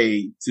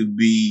say to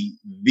be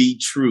the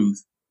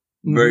truth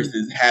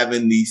versus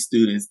having these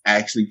students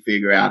actually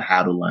figure out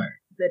how to learn.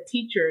 The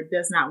teacher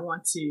does not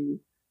want to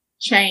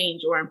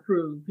change or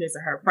improve his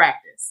or her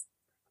practice.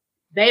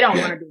 They don't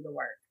want to do the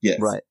work. Yes.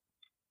 Right.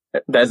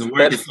 The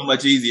work is so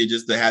much easier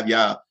just to have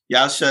y'all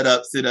shut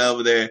up, sit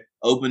over there,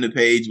 open the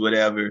page,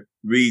 whatever,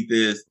 read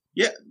this.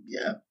 Yeah.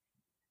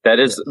 That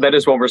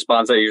is one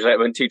response I usually have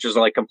when teachers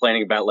are like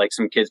complaining about like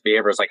some kid's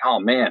behavior. It's like, oh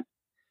man,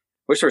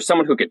 wish there was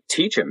someone who could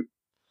teach him.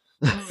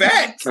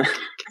 Facts.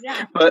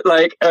 Yeah. But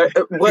like, I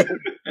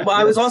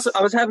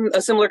was having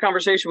a similar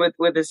conversation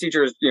with this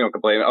teacher,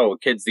 complaining, oh,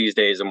 kids these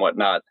days and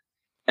whatnot.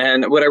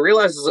 And what I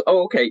realized is,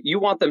 okay, you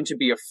want them to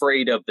be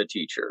afraid of the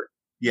teacher.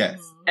 Yes.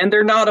 And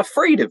they're not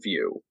afraid of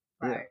you.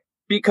 Right.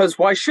 Because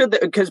why should they?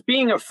 Because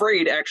being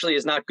afraid actually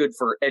is not good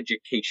for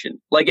education.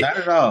 Like, not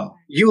at all.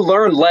 You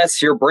learn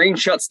less, your brain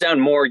shuts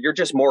down more, you're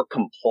just more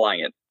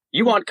compliant.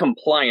 You want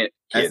compliant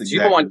kids. Exactly.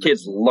 You don't want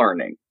kids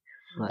learning.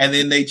 And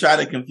then they try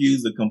to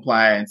confuse the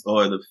compliance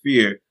or the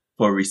fear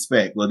for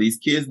respect. Well, these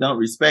kids don't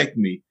respect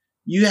me.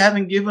 You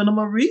haven't given them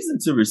a reason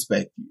to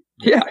respect you.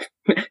 Yeah,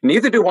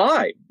 neither do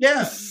I.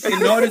 Yeah.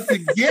 In order to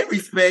get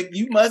respect,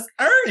 you must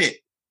earn it.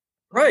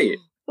 Right.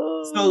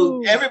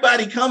 So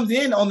everybody comes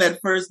in on that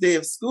first day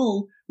of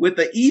school with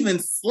an even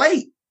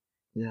slate.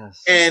 Yes.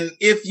 And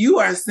if you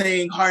are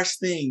saying harsh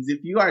things,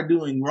 if you are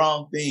doing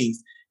wrong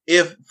things,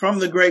 if from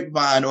the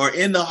grapevine or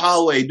in the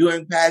hallway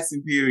during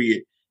passing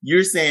period,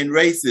 you're saying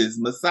racist,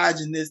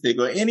 misogynistic,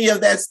 or any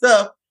of that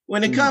stuff,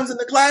 when it comes in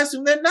the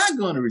classroom, they're not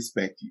going to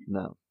respect you.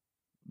 No.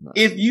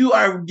 If you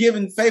are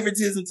giving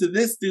favoritism to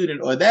this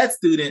student or that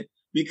student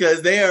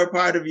because they are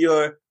part of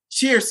your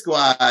cheer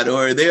squad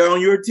or they're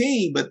on your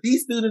team, but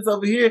these students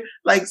over here,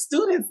 like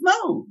students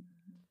know.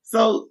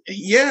 So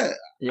yeah.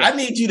 I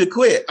need you to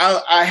quit.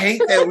 I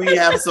hate that we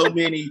have so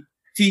many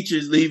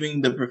teachers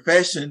leaving the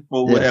profession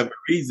for whatever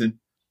reason,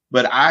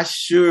 but I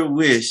sure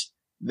wish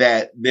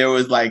that there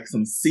was like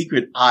some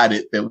secret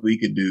audit that we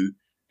could do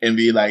and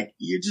be like,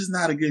 you're just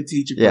not a good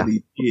teacher for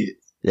these kids.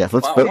 Yeah,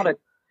 let's vote.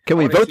 Can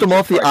we vote them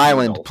off the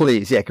island,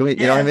 please? Yeah, can we,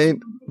 you know what I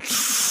mean?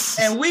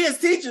 And we as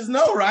teachers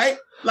know, right?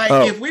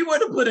 Like if we were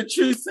to put a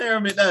truth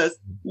serum in us,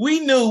 we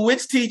knew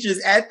which teachers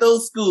at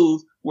those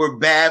schools were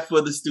bad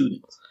for the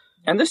students.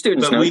 And the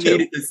students but know we too.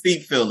 needed the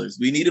seat fillers.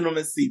 We needed them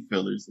as seat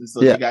fillers. And so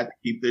they got to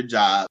keep their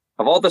job.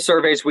 Of all the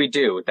surveys we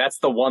do, that's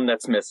the one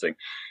that's missing.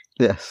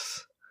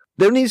 Yes.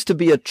 There needs to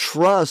be a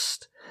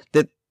trust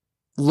that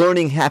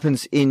learning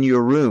happens in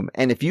your room.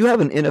 And if you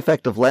have an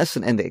ineffective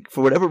lesson and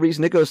for whatever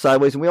reason it goes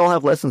sideways, and we all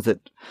have lessons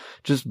that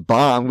just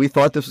bomb, we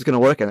thought this was going to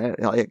work. And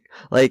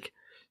like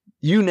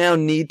you now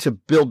need to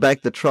build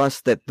back the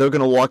trust that they're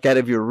going to walk out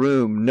of your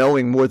room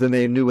knowing more than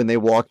they knew when they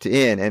walked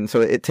in. And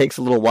so it takes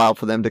a little while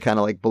for them to kind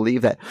of like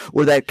believe that,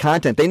 or that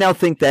content. They now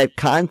think that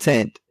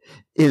content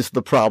is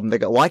the problem. They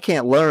go, well, I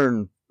can't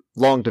learn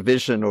long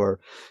division or,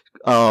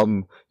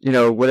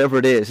 whatever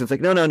it is. It's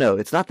like, no,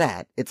 it's not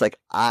that. It's like,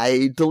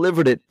 I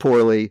delivered it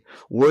poorly.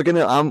 I'm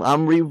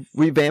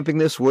revamping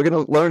this. We're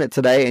going to learn it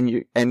today.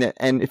 And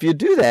if you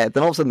do that,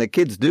 then all of a sudden the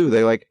kids do.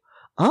 They're like,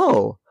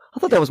 oh, I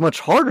thought that was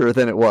much harder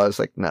than it was.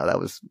 Like, no, that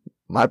was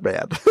my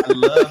bad. I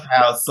love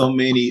how so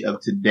many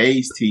of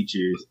today's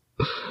teachers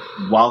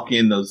walk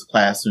in those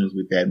classrooms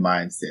with that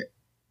mindset.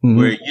 Mm-hmm.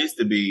 Where it used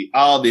to be,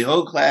 the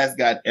whole class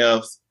got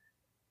Fs.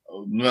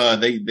 Oh, no,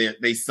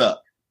 they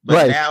suck.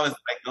 But now it's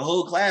like the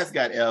whole class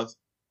got Fs.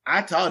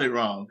 I taught it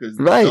wrong because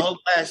the whole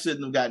class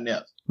shouldn't have gotten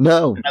Fs.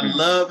 No. I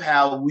love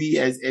how we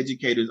as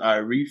educators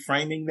are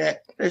reframing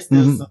that. There's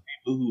still some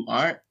people who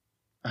aren't.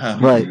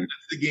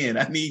 Again,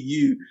 I need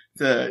you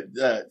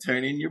to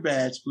turn in your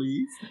badge,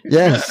 please.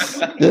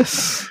 Yes.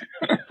 Yes.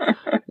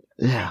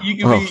 Yeah. You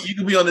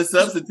can be on the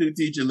substitute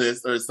teacher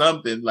list or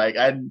something. Like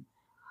I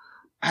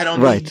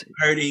don't need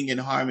hurting and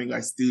harming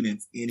our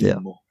students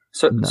anymore.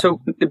 So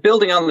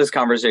building on this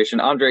conversation,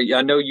 Andre,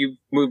 I know you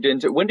moved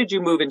into. When did you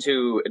move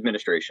into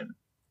administration?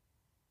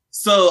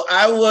 So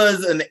I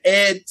was an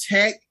ed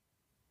tech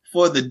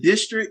for the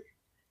district,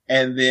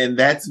 and then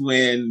that's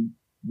when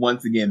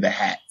once again the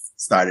hats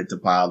started to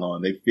pile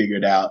on. They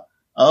figured out,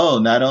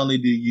 not only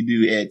do you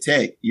do ed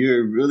tech,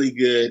 you're really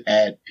good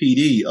at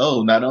PD.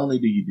 Not only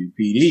do you do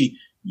PD,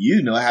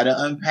 you know how to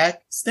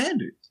unpack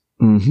standards.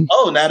 Mm-hmm.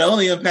 Not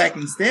only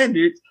unpacking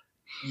standards,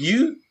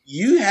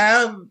 you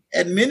have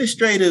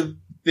administrative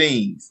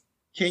things.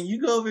 Can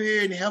you go over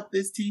here and help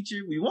this teacher?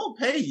 We won't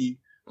pay you,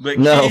 but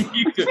can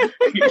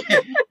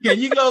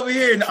you go over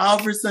here and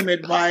offer some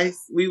advice?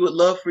 We would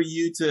love for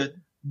you to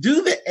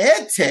do the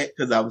ed tech,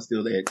 because I was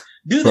still the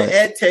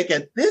ed tech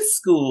at this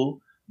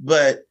school,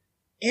 but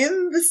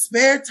in the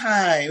spare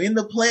time, in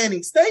the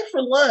planning, stay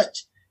for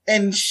lunch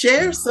and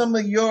share some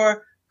of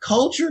your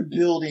culture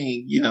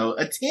building,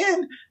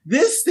 attend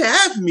this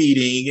staff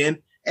meeting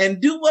and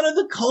do one of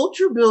the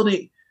culture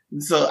building.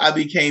 And so I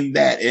became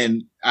that.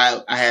 And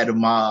I had a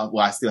mom.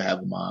 Well, I still have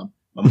a mom.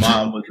 My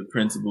mom was the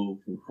principal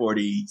for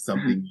 40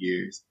 something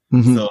years.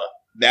 Mm-hmm. So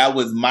that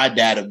was my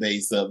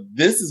database of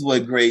this is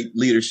what great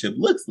leadership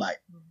looks like.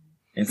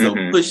 And so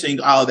pushing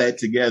all that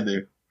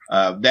together,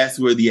 that's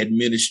where the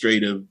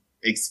administrative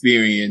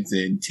experience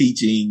and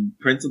teaching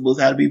principals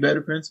how to be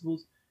better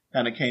principals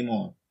kind of came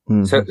on.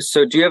 Mm-hmm.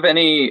 So do you have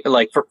any,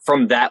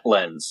 from that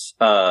lens,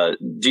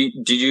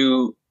 did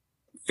you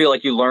feel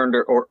like you learned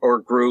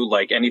or grew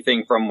like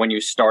anything from when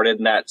you started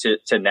in that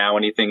to now,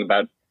 anything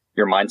about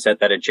your mindset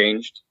that had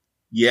changed?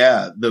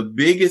 Yeah. The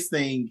biggest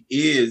thing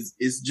is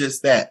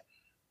just that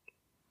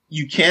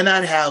you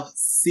cannot have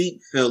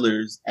seat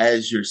fillers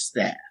as your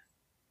staff.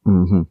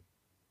 Mm-hmm.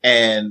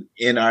 And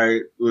in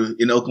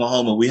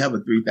Oklahoma, we have a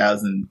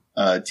 3,000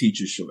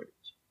 teacher shortage.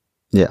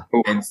 Yeah.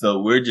 And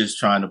so we're just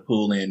trying to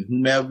pull in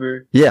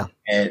whomever. Yeah.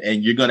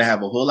 And you're going to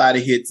have a whole lot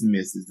of hits and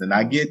misses. And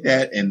I get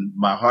that. And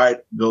my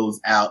heart goes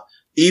out.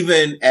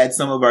 Even at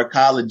some of our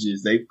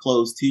colleges, they've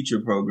closed teacher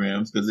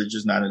programs because there's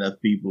just not enough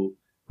people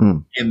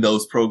in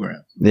those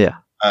programs. Yeah.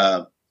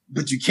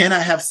 But you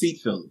cannot have seat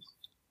fillers.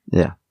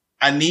 Yeah.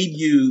 I need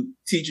you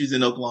teachers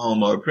in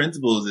Oklahoma or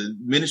principals,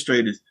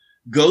 administrators,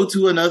 go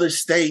to another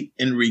state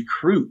and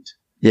recruit.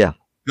 Yeah.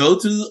 Go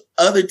to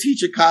other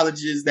teacher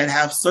colleges that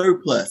have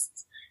surplus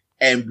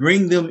and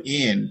bring them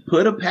in.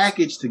 Put a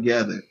package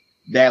together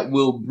that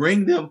will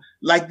bring them,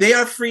 like they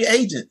are free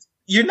agents.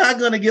 You're not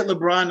going to get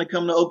LeBron to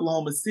come to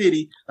Oklahoma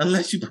City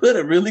unless you put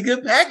a really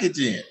good package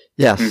in.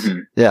 Yes.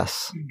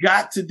 Yes. You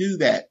got to do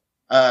that.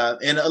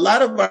 And a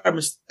lot of our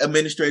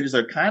administrators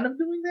are kind of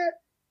doing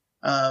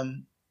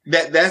that.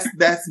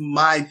 That's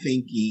my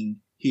thinking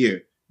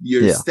here.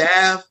 Your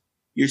staff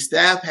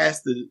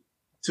has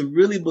to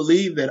really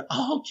believe that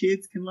all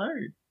kids can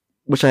learn.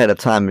 Wish I had a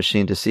time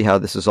machine to see how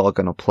this is all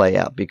going to play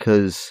out,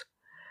 because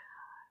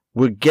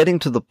we're getting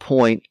to the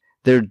point,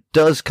 there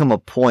does come a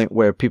point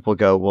where people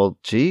go, well,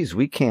 geez,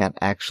 we can't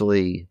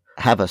actually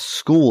have a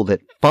school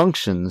that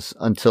functions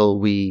until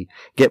we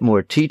get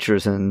more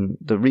teachers. And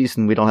the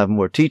reason we don't have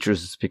more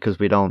teachers is because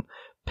we don't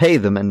pay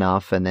them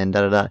enough, and then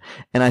da-da-da.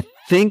 And I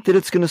think that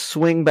it's going to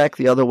swing back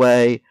the other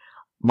way.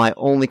 My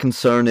only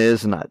concern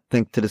is, and I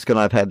think that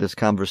I've had this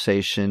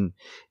conversation,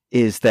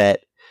 is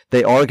that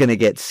they are going to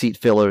get seat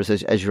fillers,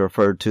 as you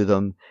referred to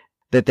them,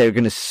 that they're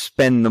going to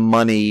spend the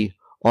money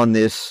on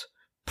this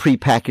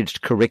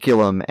prepackaged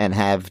curriculum and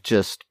have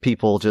just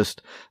people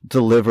just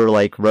deliver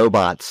like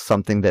robots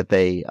something that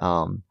they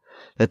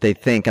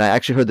think. And I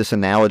actually heard this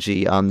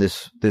analogy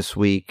this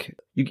week.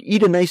 You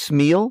eat a nice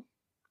meal.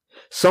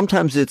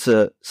 Sometimes it's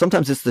the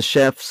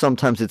chef,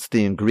 sometimes it's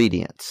the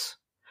ingredients,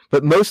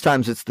 but most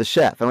times it's the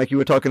chef. And like you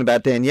were talking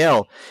about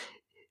Danielle,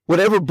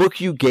 whatever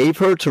book you gave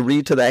her to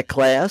read to that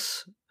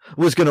class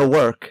was going to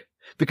work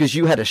because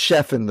you had a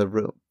chef in the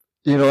room.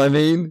 You know what I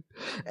mean?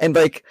 And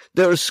like,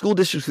 there are school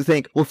districts who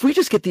think, well, if we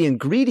just get the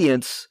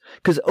ingredients,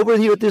 because over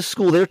here at this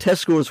school, their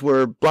test scores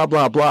were blah,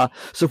 blah, blah.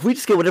 So if we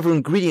just get whatever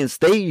ingredients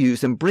they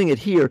use and bring it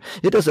here,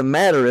 it doesn't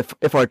matter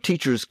if our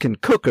teachers can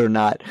cook or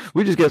not.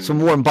 We just get some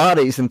warm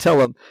bodies and tell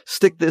them,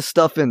 stick this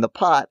stuff in the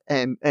pot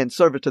and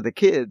serve it to the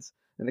kids.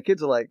 And the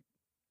kids are like,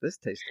 this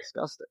tastes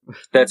disgusting.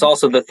 That's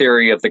also the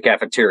theory of the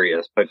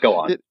cafeterias, but go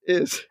on. It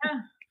is.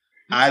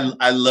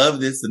 I love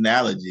this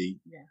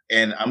analogy,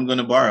 and I'm going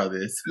to borrow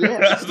this.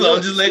 Yeah, so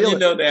I'm just letting you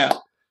know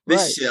now. The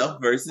Right. shelf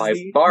versus By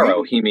the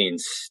borrow, he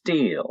means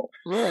steal.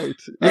 Right.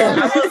 Yeah.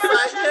 No,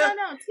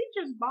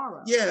 teachers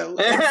borrow. Yeah,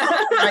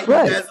 like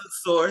Right. as a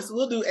source,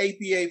 we'll do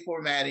APA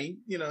formatting.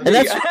 And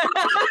that's,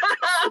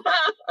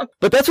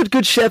 but that's what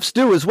good chefs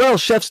do as well.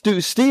 Chefs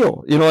do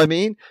steal. You know what I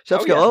mean?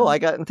 Chefs go, I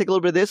got to take a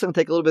little bit of this and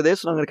take a little bit of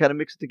this, and I'm going to kind of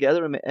mix it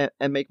together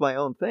and make my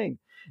own thing.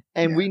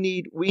 And we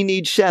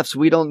need chefs.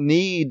 We don't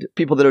need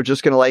people that are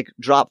just going to like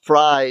drop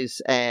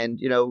fries and,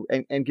 you know,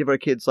 and give our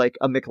kids like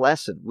a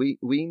McLesson. We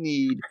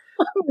need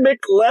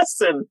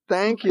McLesson.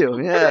 Thank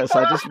you. Yes,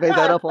 I just made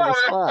that up on the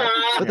spot.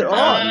 But there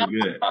are.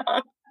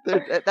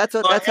 Good. That's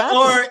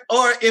happening.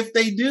 Or if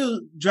they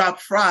do drop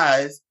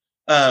fries,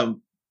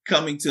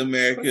 coming to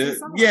America,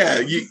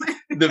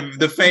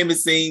 the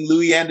famous scene,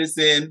 Louis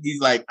Anderson,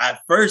 he's like, I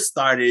first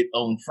started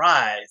on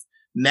fries.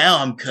 Now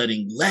I'm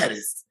cutting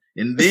lettuce.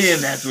 And then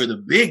that's where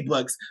the big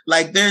bucks,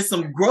 like there's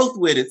some growth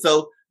with it.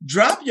 So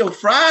drop your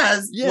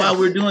fries while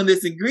we're doing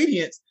this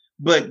ingredients,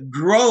 but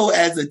grow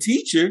as a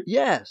teacher.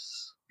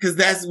 Yes. Cause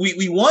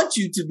we want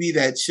you to be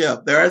that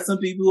chef. There are some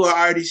people who are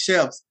already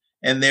chefs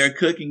and they're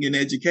cooking in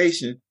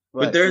education,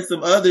 but there are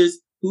some others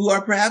who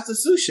are perhaps a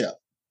sous chef.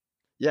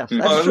 Yes.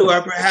 Or who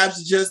are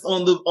perhaps just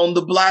on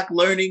the block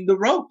learning the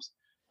ropes.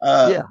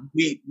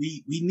 We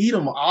need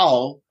them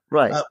all.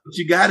 Right. But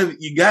you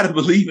gotta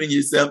believe in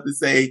yourself to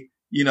say,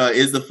 you know,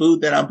 is the food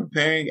that I'm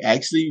preparing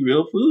actually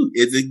real food?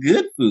 Is it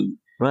good food?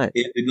 Right.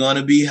 Is it going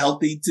to be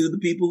healthy to the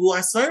people who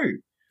I serve?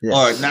 Yes.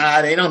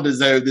 Or, they don't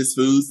deserve this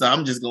food, so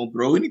I'm just going to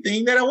throw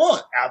anything that I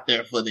want out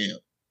there for them.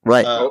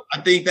 Right.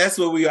 I think that's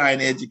where we are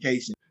in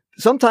education.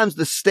 Sometimes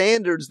the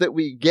standards that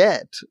we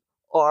get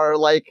are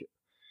like,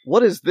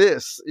 what is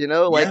this? You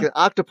know, like an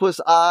octopus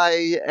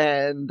eye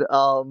and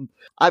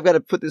I've got to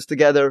put this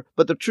together.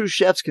 But the true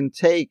chefs can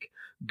take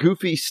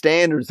goofy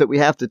standards that we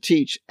have to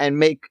teach and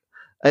make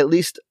at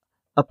least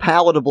a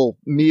palatable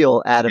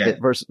meal out of it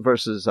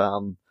versus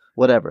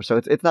whatever. So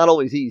it's not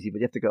always easy, but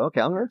you have to go, okay,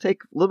 I'm going to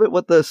take a little bit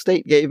what the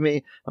state gave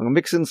me. I'm going to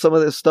mix in some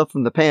of this stuff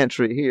from the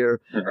pantry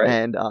here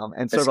and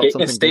serve up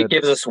something state good.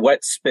 gives us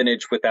wet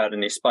spinach without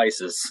any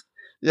spices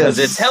because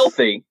Yes. it's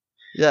healthy.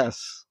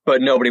 Yes.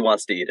 But nobody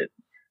wants to eat it.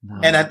 No.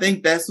 And I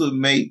think that's what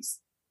makes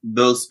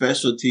those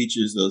special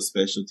teachers,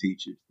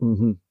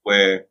 Mm-hmm.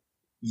 where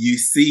you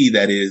see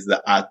that it is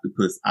the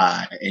octopus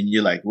eye and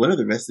you're like, what are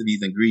the rest of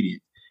these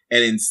ingredients?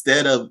 And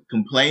instead of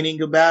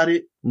complaining about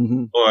it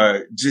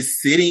or just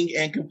sitting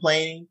and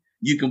complaining,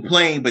 you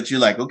complain, but you're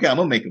like, okay, I'm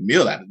going to make a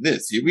meal out of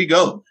this. Here we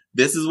go.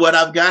 This is what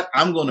I've got.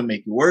 I'm going to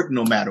make it work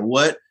no matter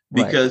what,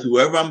 because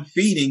whoever I'm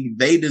feeding,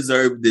 they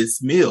deserve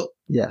this meal.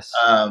 Yes.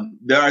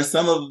 There are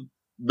some of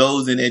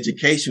those in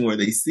education where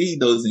they see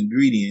those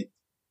ingredients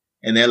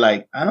and they're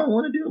like, I don't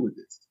want to deal with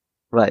this.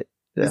 Right.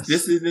 Yes.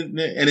 This isn't,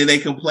 and then they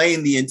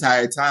complain the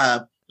entire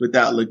time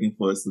without looking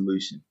for a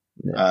solution.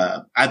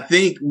 Yeah. I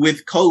think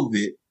with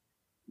COVID,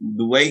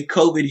 the way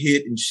COVID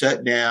hit and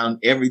shut down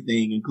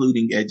everything,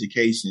 including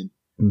education,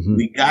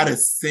 we got a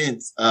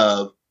sense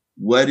of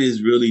what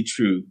is really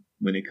true.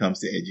 when it comes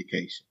to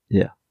education.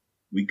 Yeah.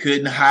 We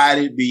couldn't hide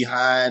it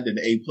behind an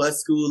A+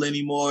 school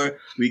anymore.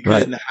 We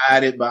couldn't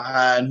hide it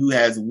behind who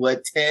has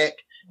what tech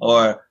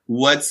or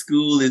what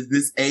school is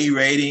this A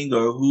rating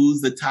or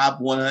who's the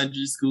top 100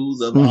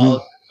 schools of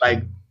all.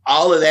 Like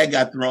all of that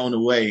got thrown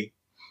away.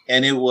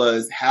 And it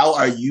was, how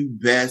are you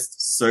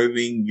best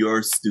serving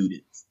your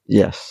students?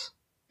 Yes.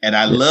 And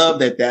I love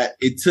that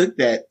it took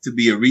that to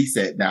be a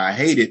reset. Now I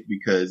hate it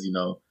because,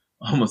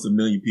 almost 1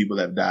 million people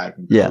have died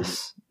from COVID.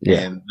 Yes. Yeah.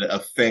 And the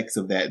effects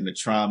of that and the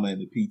trauma and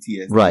the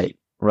PTSD. Right.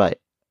 Right.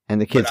 And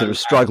the kids that are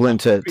struggling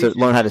to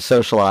learn how to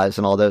socialize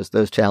and all those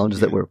challenges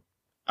that we're.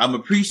 I'm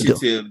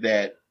appreciative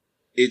that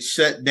it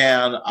shut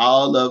down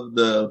all of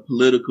the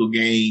political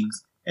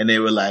games and they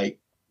were like,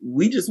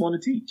 we just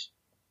want to teach.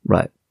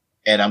 Right.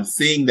 And I'm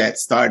seeing that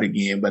start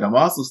again, but I'm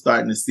also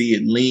starting to see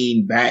it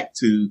lean back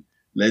to,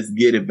 let's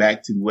get it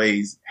back to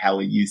ways how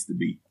it used to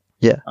be.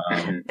 Yeah.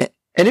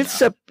 And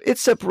it's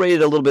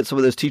separated a little bit some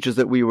of those teachers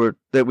that we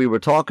were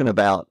talking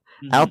about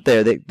out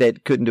there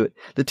that couldn't do it.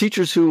 The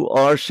teachers who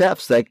are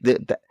chefs, like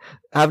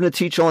having to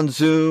teach on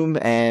Zoom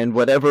and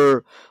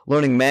whatever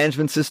learning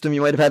management system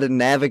you might have had to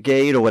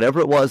navigate or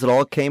whatever it was, it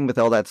all came with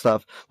all that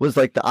stuff, was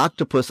like the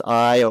octopus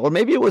eye, or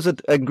maybe it was an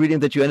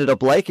ingredient that you ended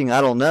up liking,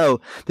 I don't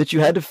know, that you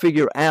had to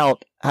figure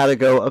out how to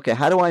go, okay,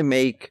 how do I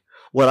make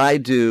what I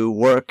do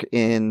work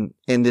in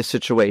this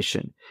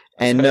situation?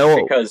 And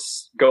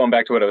because going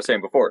back to what I was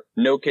saying before,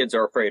 no kids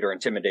are afraid or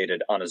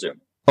intimidated on a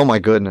Zoom. Oh my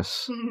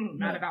goodness.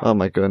 Not at all. Oh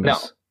my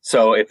goodness. No.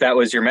 So if that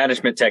was your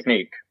management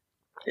technique,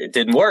 it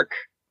didn't work.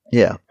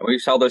 Yeah. And we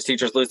saw those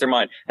teachers lose their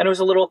mind. And it was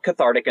a little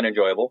cathartic and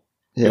enjoyable.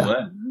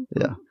 Yeah.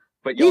 Yeah.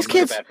 But these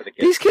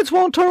kids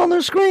won't turn on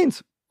their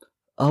screens.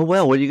 Oh,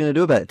 well, what are you going to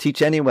do about it?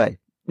 Teach anyway,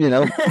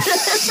 Yeah.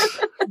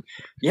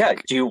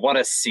 Do you want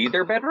to see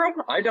their bedroom?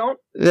 I don't.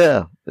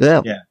 Yeah.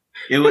 Yeah. Yeah.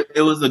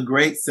 It was a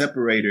great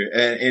separator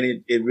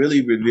and it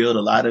really revealed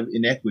a lot of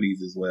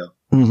inequities as well.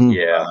 Mm-hmm.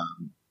 Yeah.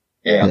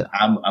 And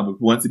I'm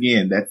once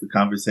again, that's the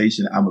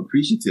conversation I'm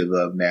appreciative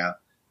of now,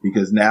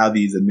 because now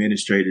these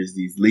administrators,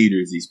 these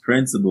leaders, these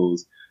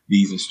principals,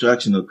 these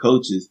instructional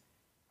coaches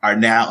are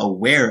now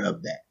aware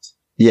of that.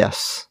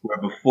 Yes. Where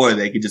before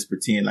they could just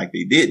pretend like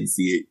they didn't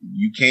see it.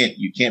 You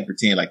can't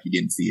pretend like you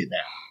didn't see it now.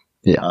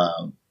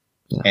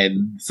 Yeah.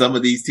 And some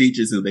of these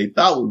teachers who they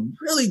thought were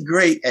really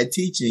great at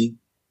teaching,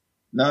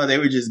 no, they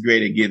were just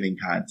great at giving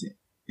content.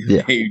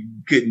 Yeah. They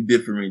couldn't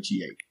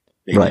differentiate.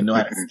 They didn't know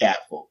how to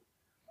scaffold.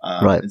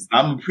 Right.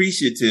 I'm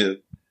appreciative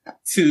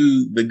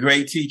to the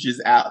great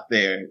teachers out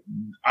there,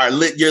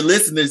 your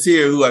listeners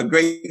here who are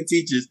great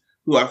teachers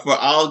who are for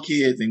all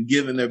kids and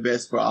giving their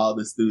best for all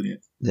the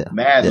students. Yeah.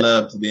 Mad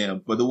love to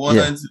them. For the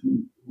ones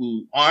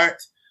who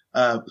aren't,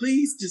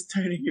 please just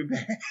turn in your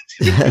badge.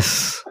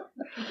 Yes.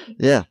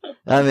 Yeah.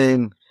 I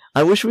mean,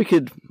 I wish we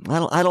could,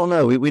 I don't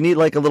know. We need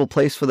like a little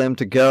place for them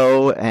to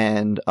go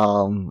and,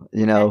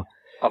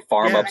 a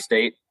farm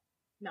upstate.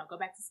 No, go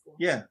back to school.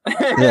 Yeah.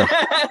 Yeah.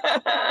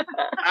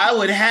 I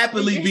would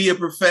happily be a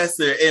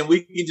professor and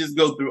we can just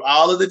go through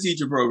all of the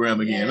teacher program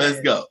again.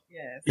 Let's go.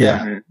 Yes.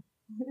 Yeah.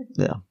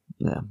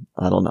 Yeah.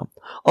 I don't know.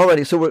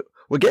 Alrighty. So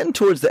we're getting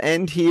towards the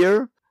end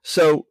here.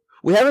 So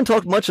we haven't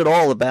talked much at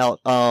all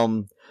about,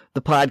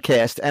 the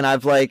podcast, and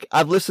I've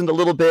listened a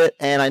little bit,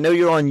 and I know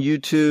you're on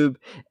YouTube,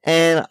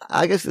 and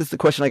I guess this is the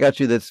question I got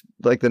you that's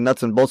like the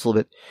nuts and bolts a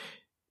little bit.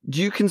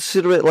 Do you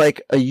consider it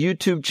like a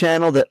YouTube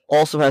channel that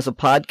also has a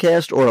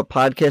podcast, or a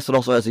podcast that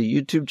also has a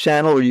YouTube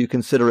channel, or do you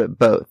consider it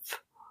both?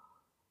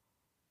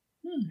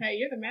 Hey,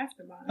 you're the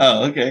mastermind.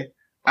 Oh, okay.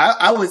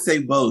 I would say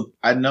both.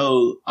 I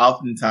know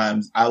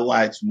oftentimes I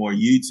watch more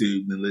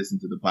YouTube than listen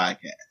to the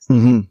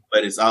podcast,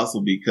 but it's also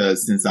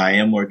because since I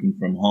am working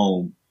from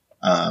home,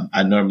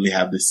 I normally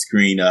have the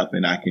screen up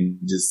and I can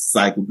just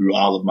cycle through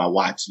all of my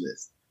watch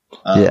list.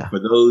 For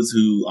those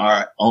who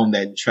are on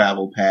that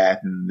travel path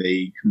and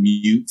they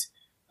commute,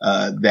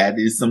 that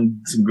is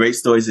some great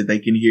stories that they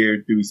can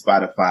hear through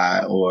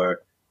Spotify or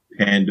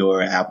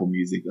Pandora, Apple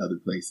Music, other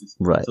places.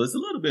 Right. So it's a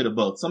little bit of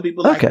both. Some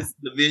people like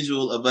the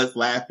visual of us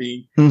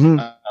laughing when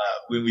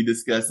we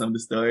discuss some of the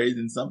stories,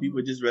 and some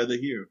people just rather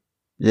hear.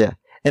 Yeah.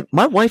 And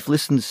my wife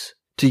listens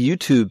to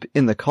YouTube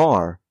in the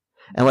car.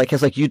 And like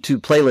has like YouTube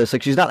playlists.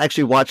 Like she's not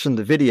actually watching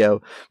the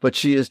video, but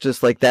she is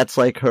just like, that's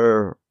like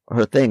her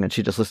thing. And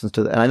she just listens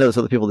to that. And I know there's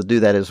other people that do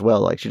that as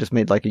well. Like she just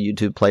made like a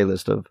YouTube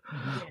playlist of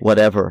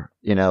whatever,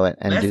 and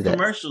that's do that.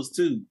 Commercials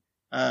too.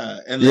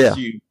 Unless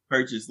you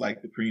purchase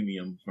like the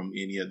premium from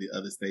any of the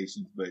other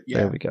stations, but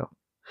there we go.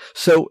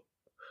 So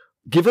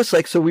give us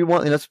like, so we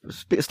want,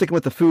 sticking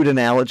with the food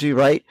analogy,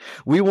 right?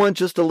 We want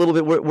just a little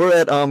bit, we're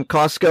at,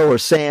 Costco or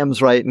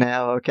Sam's right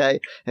now. Okay.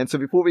 And so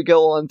before we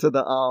go on to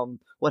the,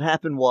 what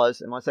happened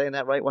was, am I saying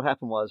that right? What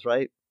happened was,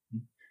 right?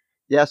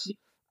 Yes.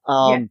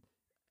 And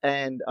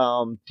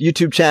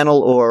YouTube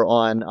channel or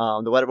on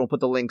the whatever, we'll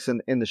put the links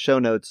in the show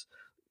notes.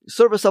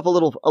 Serve us up a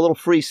little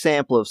free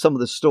sample of some of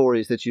the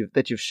stories that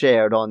you've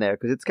shared on there,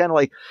 because it's kind of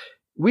like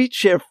we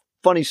share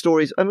funny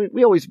stories. I mean,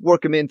 we always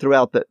work them in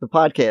throughout the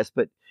podcast,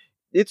 but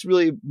it's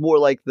really more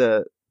like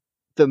the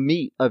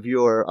meat of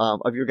your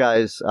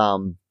guys'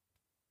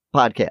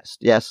 podcast.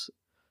 Yes,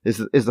 is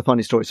the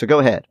funny story. So go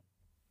ahead.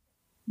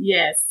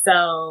 Yes.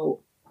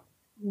 So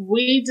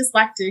we just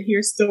like to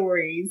hear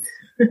stories.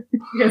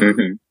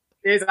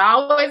 There's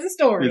always a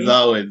story. There's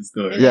always a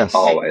story. Yes.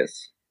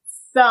 Always.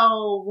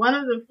 So one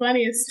of the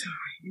funniest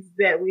stories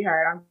that we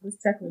heard, I'm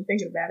just chuckling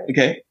thinking about it.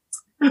 Okay.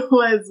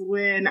 Was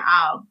when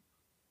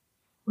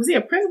was he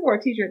a principal or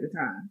a teacher at the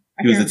time?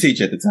 He was a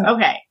teacher at the time.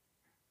 Okay.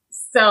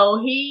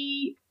 So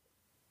he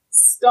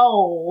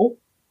stole,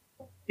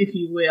 if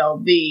you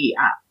will, the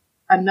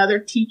another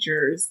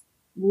teacher's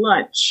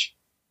lunch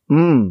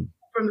from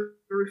the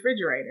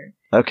refrigerator.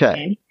 Okay.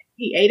 And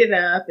he ate it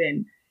up,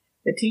 and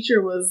the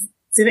teacher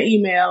sent an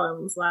email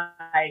and was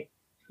like,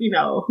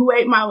 who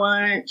ate my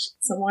lunch?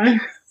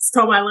 Someone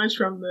stole my lunch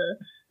from the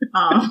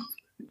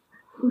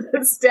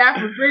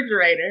staff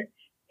refrigerator.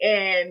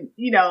 And,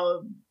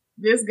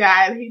 this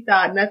guy, he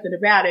thought nothing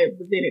about it,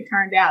 but then it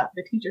turned out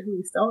the teacher who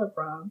he stole it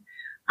from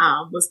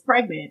was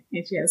pregnant,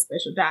 and she had a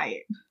special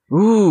diet.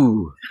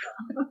 Ooh.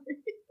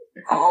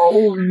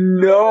 Oh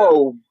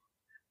no.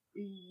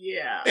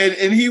 Yeah.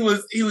 And he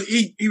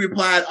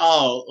replied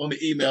all on the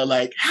email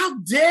like, how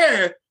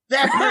dare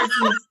that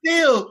person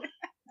steal?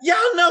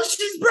 Y'all know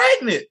she's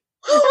pregnant.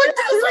 Who would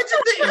do such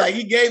a thing? Like,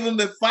 he gave him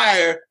the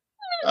fire,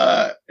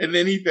 and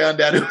then he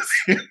found out it was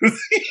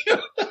him.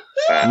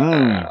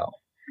 Wow.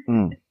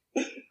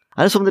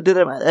 I know someone that did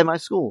it at my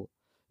school,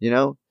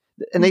 and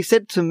they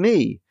said to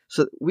me,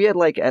 so we had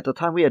at the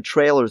time we had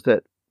trailers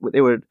that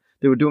they were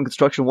doing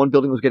construction. One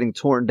building was getting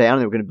torn down,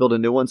 and they were going to build a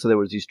new one. So there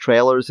was these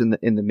trailers in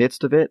the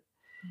midst of it.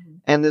 Mm-hmm.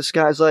 And this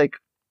guy's like,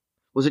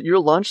 was it your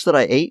lunch that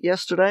I ate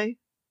yesterday?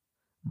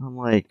 And I'm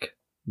like,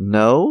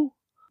 no.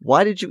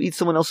 Why did you eat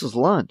someone else's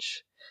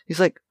lunch? He's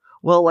like,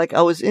 well,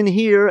 I was in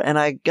here and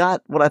I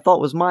got what I thought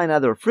was mine out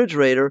of the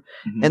refrigerator,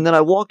 and then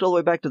I walked all the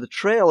way back to the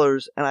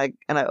trailers and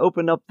I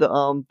opened up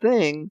the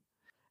thing,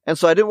 and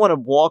so I didn't want to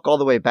walk all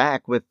the way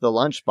back with the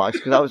lunchbox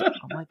because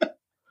I'm like,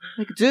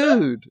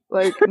 dude,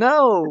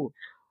 no,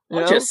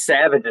 Bunch of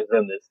savages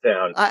in this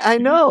town. I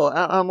know.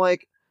 I'm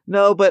like,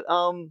 no, but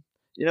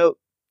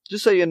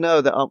just so you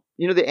know that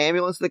the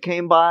ambulance that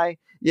came by,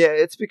 yeah,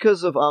 it's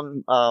because of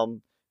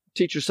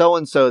teacher so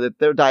and so that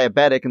they're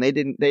diabetic and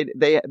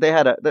they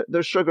had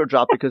their sugar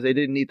dropped because they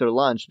didn't eat their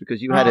lunch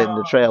because you had it in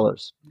the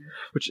trailers,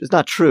 which is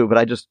not true, but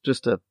I just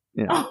to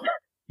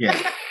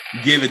yeah,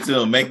 give it to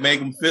them, make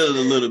them feel it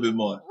a little bit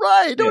more.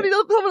 Right, don't eat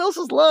someone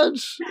else's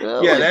lunch.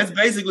 Yeah, that's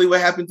basically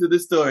what happened to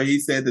this story. He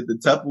said that the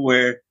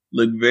Tupperware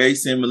looked very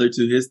similar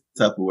to his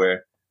Tupperware,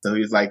 so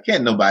he's like,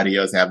 can't nobody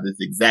else have this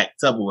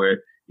exact Tupperware,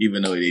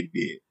 even though they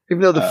did.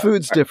 Even though the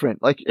food's different,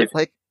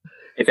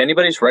 if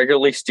anybody's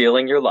regularly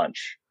stealing your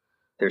lunch,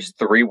 there's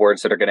 3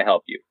 words that are going to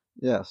help you.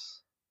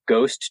 Yes.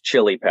 Ghost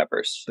chili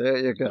peppers. There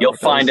you go. You'll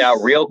find out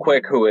real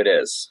quick who it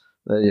is.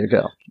 There you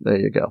go.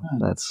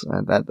 That's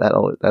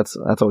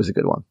always a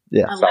good one.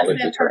 Yeah. Unless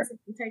that person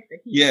can take the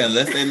heat. Yeah,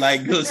 unless they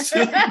like ghost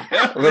chili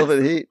peppers. A little bit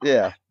of heat.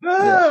 Yeah.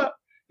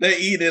 They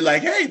eat it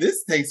like, hey,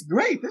 this tastes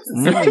great. This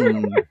is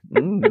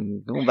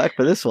going back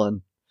for this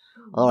one.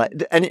 All right.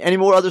 Any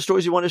more other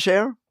stories you want to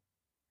share?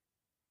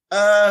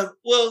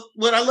 Well,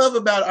 what I love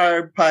about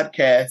our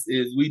podcast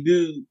is we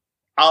do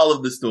all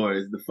of the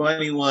stories, the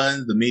funny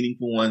ones, the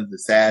meaningful ones, the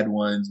sad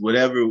ones,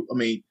 whatever. I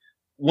mean,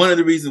 one of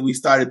the reasons we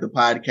started the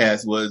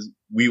podcast was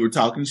we were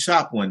talking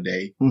shop one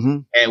day,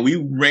 and we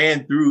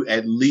ran through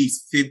at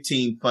least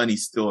 15 funny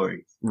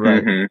stories.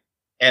 Right. Mm-hmm.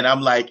 And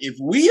I'm like, if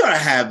we are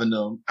having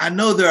them, I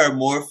know there are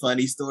more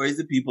funny stories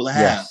that people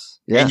have.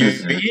 Yes.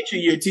 And your entry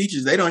year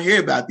teachers, they don't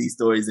hear about these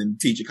stories in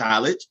teacher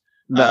college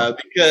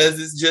because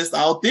it's just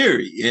all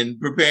theory and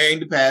preparing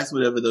to pass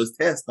whatever those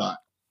tests are.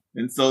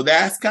 And so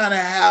that's kind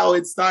of how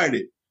it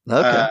started.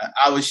 Okay.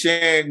 I was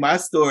sharing my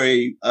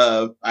story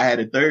of I had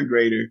a 3rd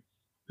grader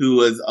who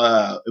was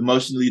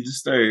emotionally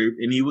disturbed,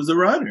 and he was a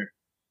runner.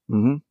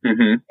 Mm-hmm.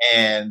 Mm-hmm.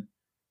 And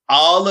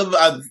all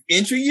of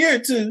entry year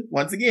 2,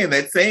 once again,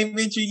 that same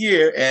entry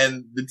year,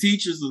 and the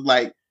teachers was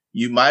like,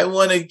 you might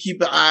want to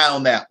keep an eye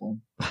on that one.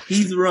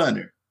 He's a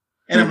runner.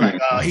 And I'm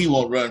like, oh, he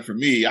won't run for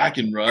me. I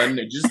can run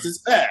just as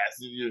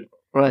fast.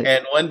 Right.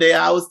 And one day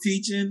I was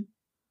teaching,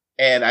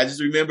 and I just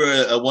remember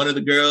one of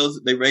the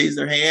girls, they raised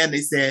their hand.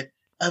 They said,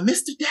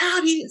 Mr.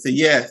 Daughty. I said,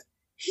 yes,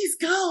 he's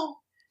gone.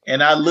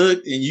 And I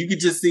looked, and you could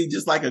just see,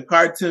 just like a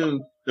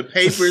cartoon, the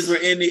papers were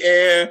in the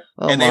air,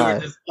 and they were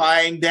just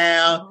flying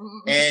down,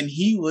 and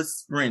he was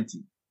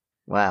sprinting.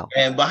 Wow.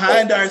 And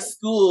behind our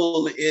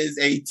school is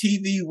a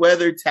TV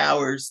weather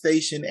tower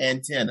station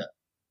antenna.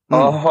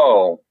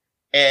 Oh.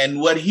 And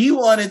what he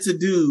wanted to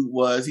do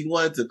was he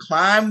wanted to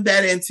climb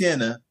that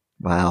antenna.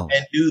 Wow.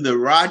 And do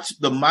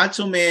the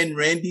Macho Man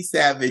Randy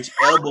Savage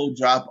elbow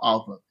drop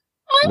off of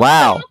it.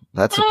 Wow.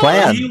 That's a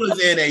plan. He was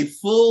in a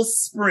full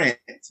sprint.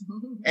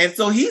 And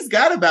so he's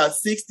got about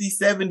 60,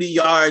 70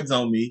 yards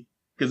on me.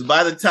 Because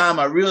by the time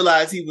I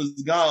realized he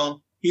was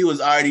gone, he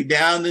was already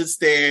down the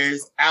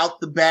stairs,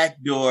 out the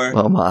back door.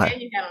 Oh my. And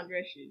you had on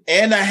dress shoes.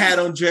 And I had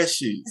on dress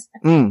shoes.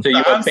 So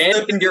you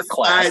abandoned your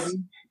class.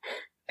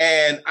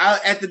 And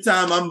at the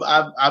time,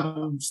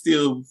 I'm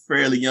still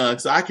fairly young,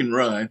 so I can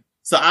run.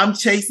 So I'm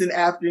chasing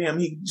after him.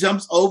 He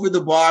jumps over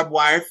the barbed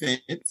wire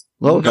fence.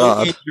 Oh, no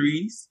God.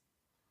 injuries,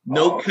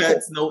 no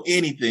cuts, no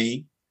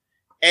anything.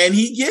 And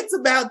he gets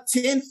about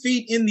 10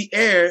 feet in the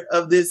air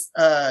of this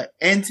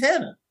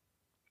antenna.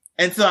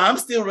 And so I'm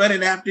still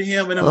running after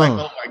him, and I'm like,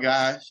 oh my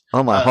gosh.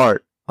 Oh, my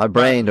heart. My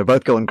brain, they're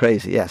both going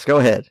crazy. Yes, go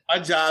ahead. My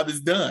job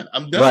is done.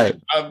 I'm done.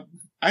 Right.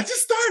 I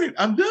just started.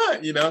 I'm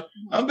done.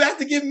 I'm about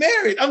to get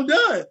married. I'm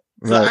done.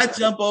 So I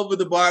jump over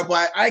the barbed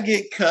wire. I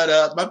get cut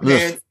up. My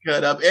pants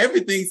cut up.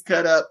 Everything's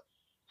cut up.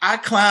 I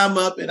climb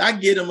up and I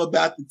get him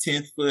about the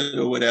 10th foot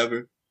or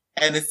whatever.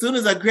 And as soon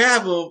as I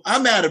grab him,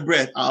 I'm out of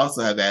breath. I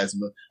also have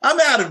asthma. I'm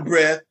out of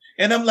breath.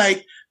 And I'm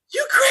like,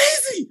 you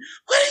crazy.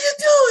 What are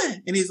you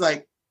doing? And he's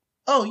like,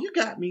 oh, you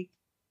got me.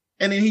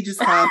 And then he just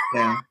calms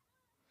down.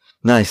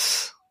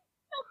 Nice.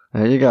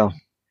 There you go.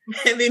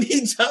 And then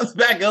he jumps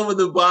back over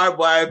the barbed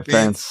wire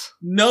fence.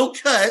 No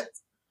cut.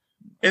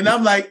 And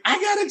I'm like,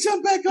 I gotta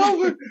jump back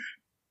over.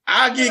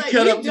 I get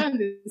cut up. I've done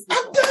this.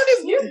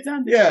 You've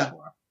done this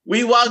before.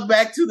 We walk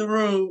back to the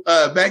room,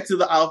 back to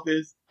the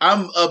office.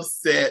 I'm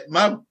upset.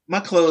 My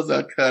clothes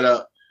are cut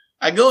up.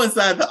 I go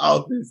inside the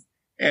office,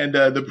 and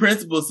the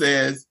principal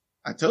says,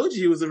 I told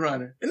you he was a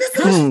runner. And that's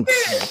all she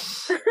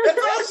said. That's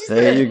all she said.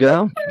 There you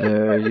go.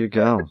 There you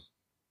go.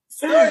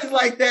 Stories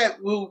like that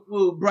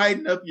will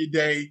brighten up your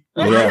day.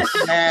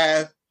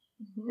 Yes.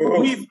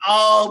 We've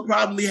all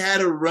probably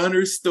had a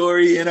runner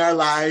story in our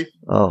life.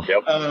 Oh.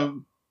 Yep.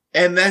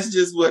 And that's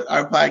just what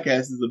our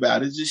podcast is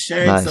about. It's just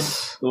sharing some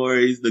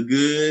stories, the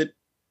good,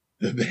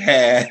 the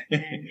bad,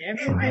 and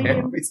everything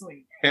in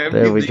between.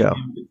 There we go.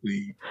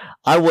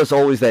 I was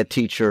always that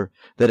teacher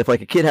that if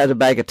like a kid has a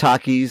bag of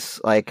Takis,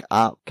 like,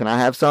 can I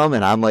have some?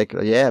 And I'm like,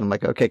 yeah. And I'm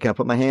like, okay, can I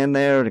put my hand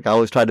there? Like, I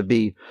always try to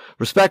be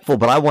respectful,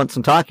 but I want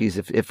some Takis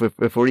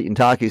if we're eating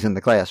Takis in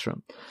the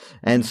classroom.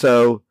 And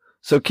so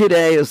kid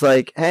A is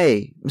like,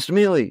 hey, Mr.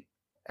 Mealy,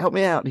 help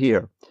me out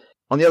here.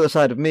 On the other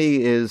side of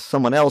me is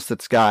someone else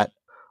that's got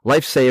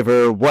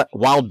Lifesaver,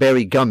 wild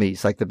berry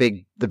gummies, like the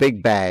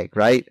big bag,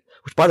 right?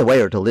 Which, by the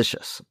way, are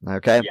delicious.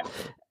 Okay. Yeah.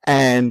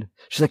 And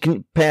she's like, can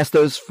you pass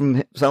those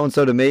from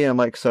so-and-so to me? And I'm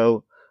like,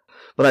 so,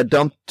 but I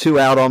dump 2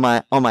 out on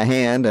my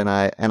hand and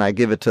I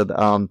give it to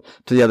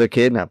the other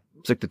kid and I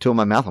stick the 2 in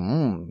my mouth.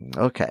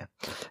 Okay.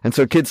 And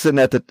so kid's sitting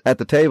at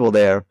the table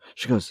there.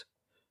 She goes,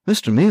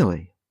 Mr.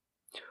 Mealy,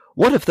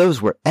 what if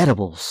those were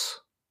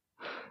edibles?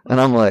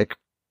 And I'm like,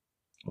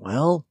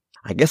 well,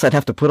 I guess I'd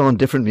have to put on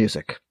different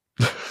music.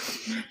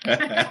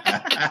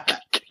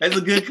 That's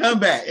a good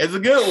comeback. It's a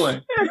good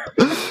one.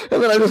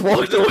 And then I just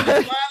walked away.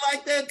 I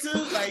like that too.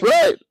 Like,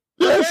 right.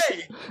 Yes.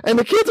 Okay. And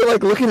the kids are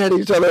like looking at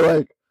each other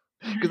like,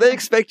 because they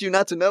expect you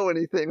not to know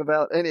anything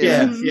about any of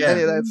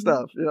that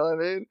stuff. You know what I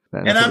mean?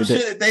 And I'm sure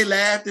that they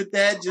laughed at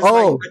that just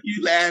like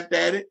you laughed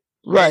at it.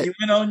 Right. You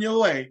went on your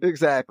way.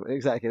 Exactly.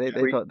 They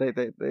thought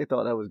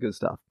that was good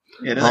stuff.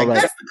 Yeah, they're like,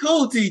 that's the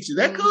cool teacher.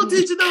 That cool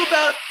teacher know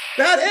about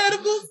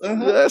edibles.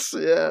 Uh-huh. Yes,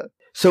 yeah.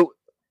 So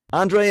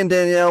Andre and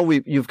Danielle,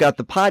 you've got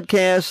the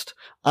podcast.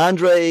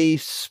 Andre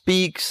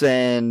speaks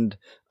and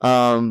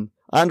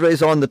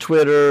Andre's on the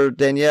Twitter.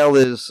 Danielle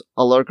is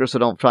a lurker, so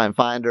don't try and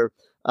find her.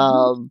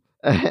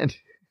 And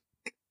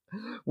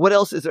what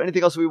else? Is there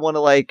anything else we want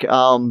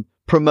to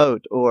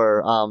promote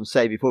or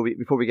say before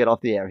we get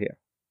off the air here?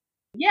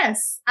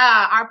 Yes,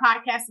 our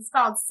podcast is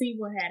called See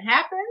What Had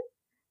Happened.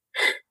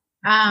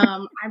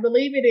 I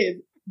believe it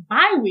is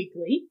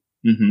bi-weekly.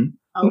 Mm-hmm.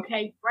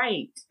 Okay,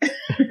 great.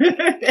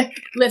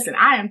 Listen,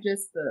 I am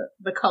just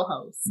the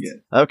co-host.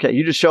 Yeah. Okay,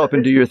 you just show up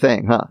and do your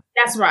thing, huh?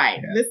 That's right.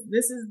 Yeah.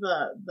 This is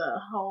the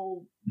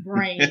whole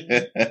brain.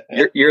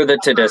 You're the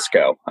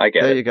Tedesco. I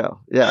get it. There you go.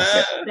 Yeah.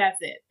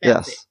 That's it.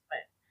 That's it.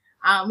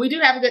 But we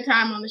do have a good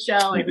time on the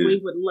show, and we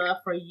would love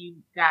for you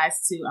guys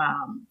to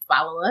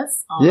follow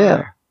us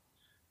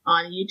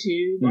on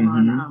YouTube,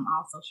 on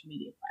all social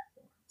media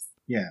platforms.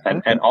 Yeah.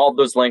 And all of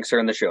those links are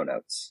in the show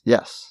notes.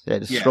 Yes. Yeah,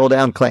 just scroll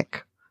down,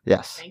 click.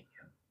 Yes. Thank you.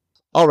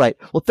 All right.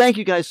 Well, thank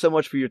you guys so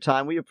much for your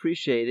time. We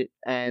appreciate it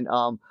and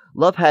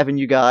love having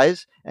you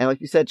guys. And like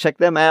you said, check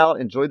them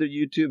out. Enjoy their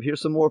YouTube. Hear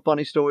some more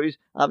funny stories.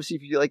 Obviously,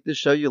 if you like this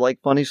show, you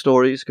like funny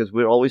stories because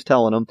we're always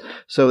telling them.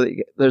 So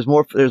there's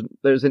more.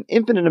 There's an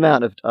infinite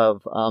amount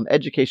of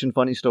education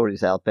funny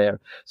stories out there.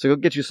 So go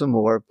get you some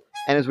more.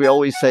 And as we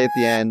always say at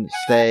the end,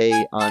 stay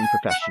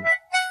unprofessional.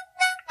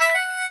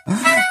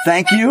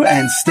 Thank you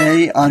and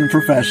stay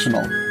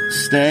unprofessional.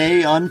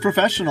 Stay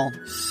unprofessional.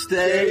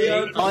 Stay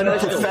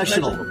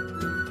unprofessional.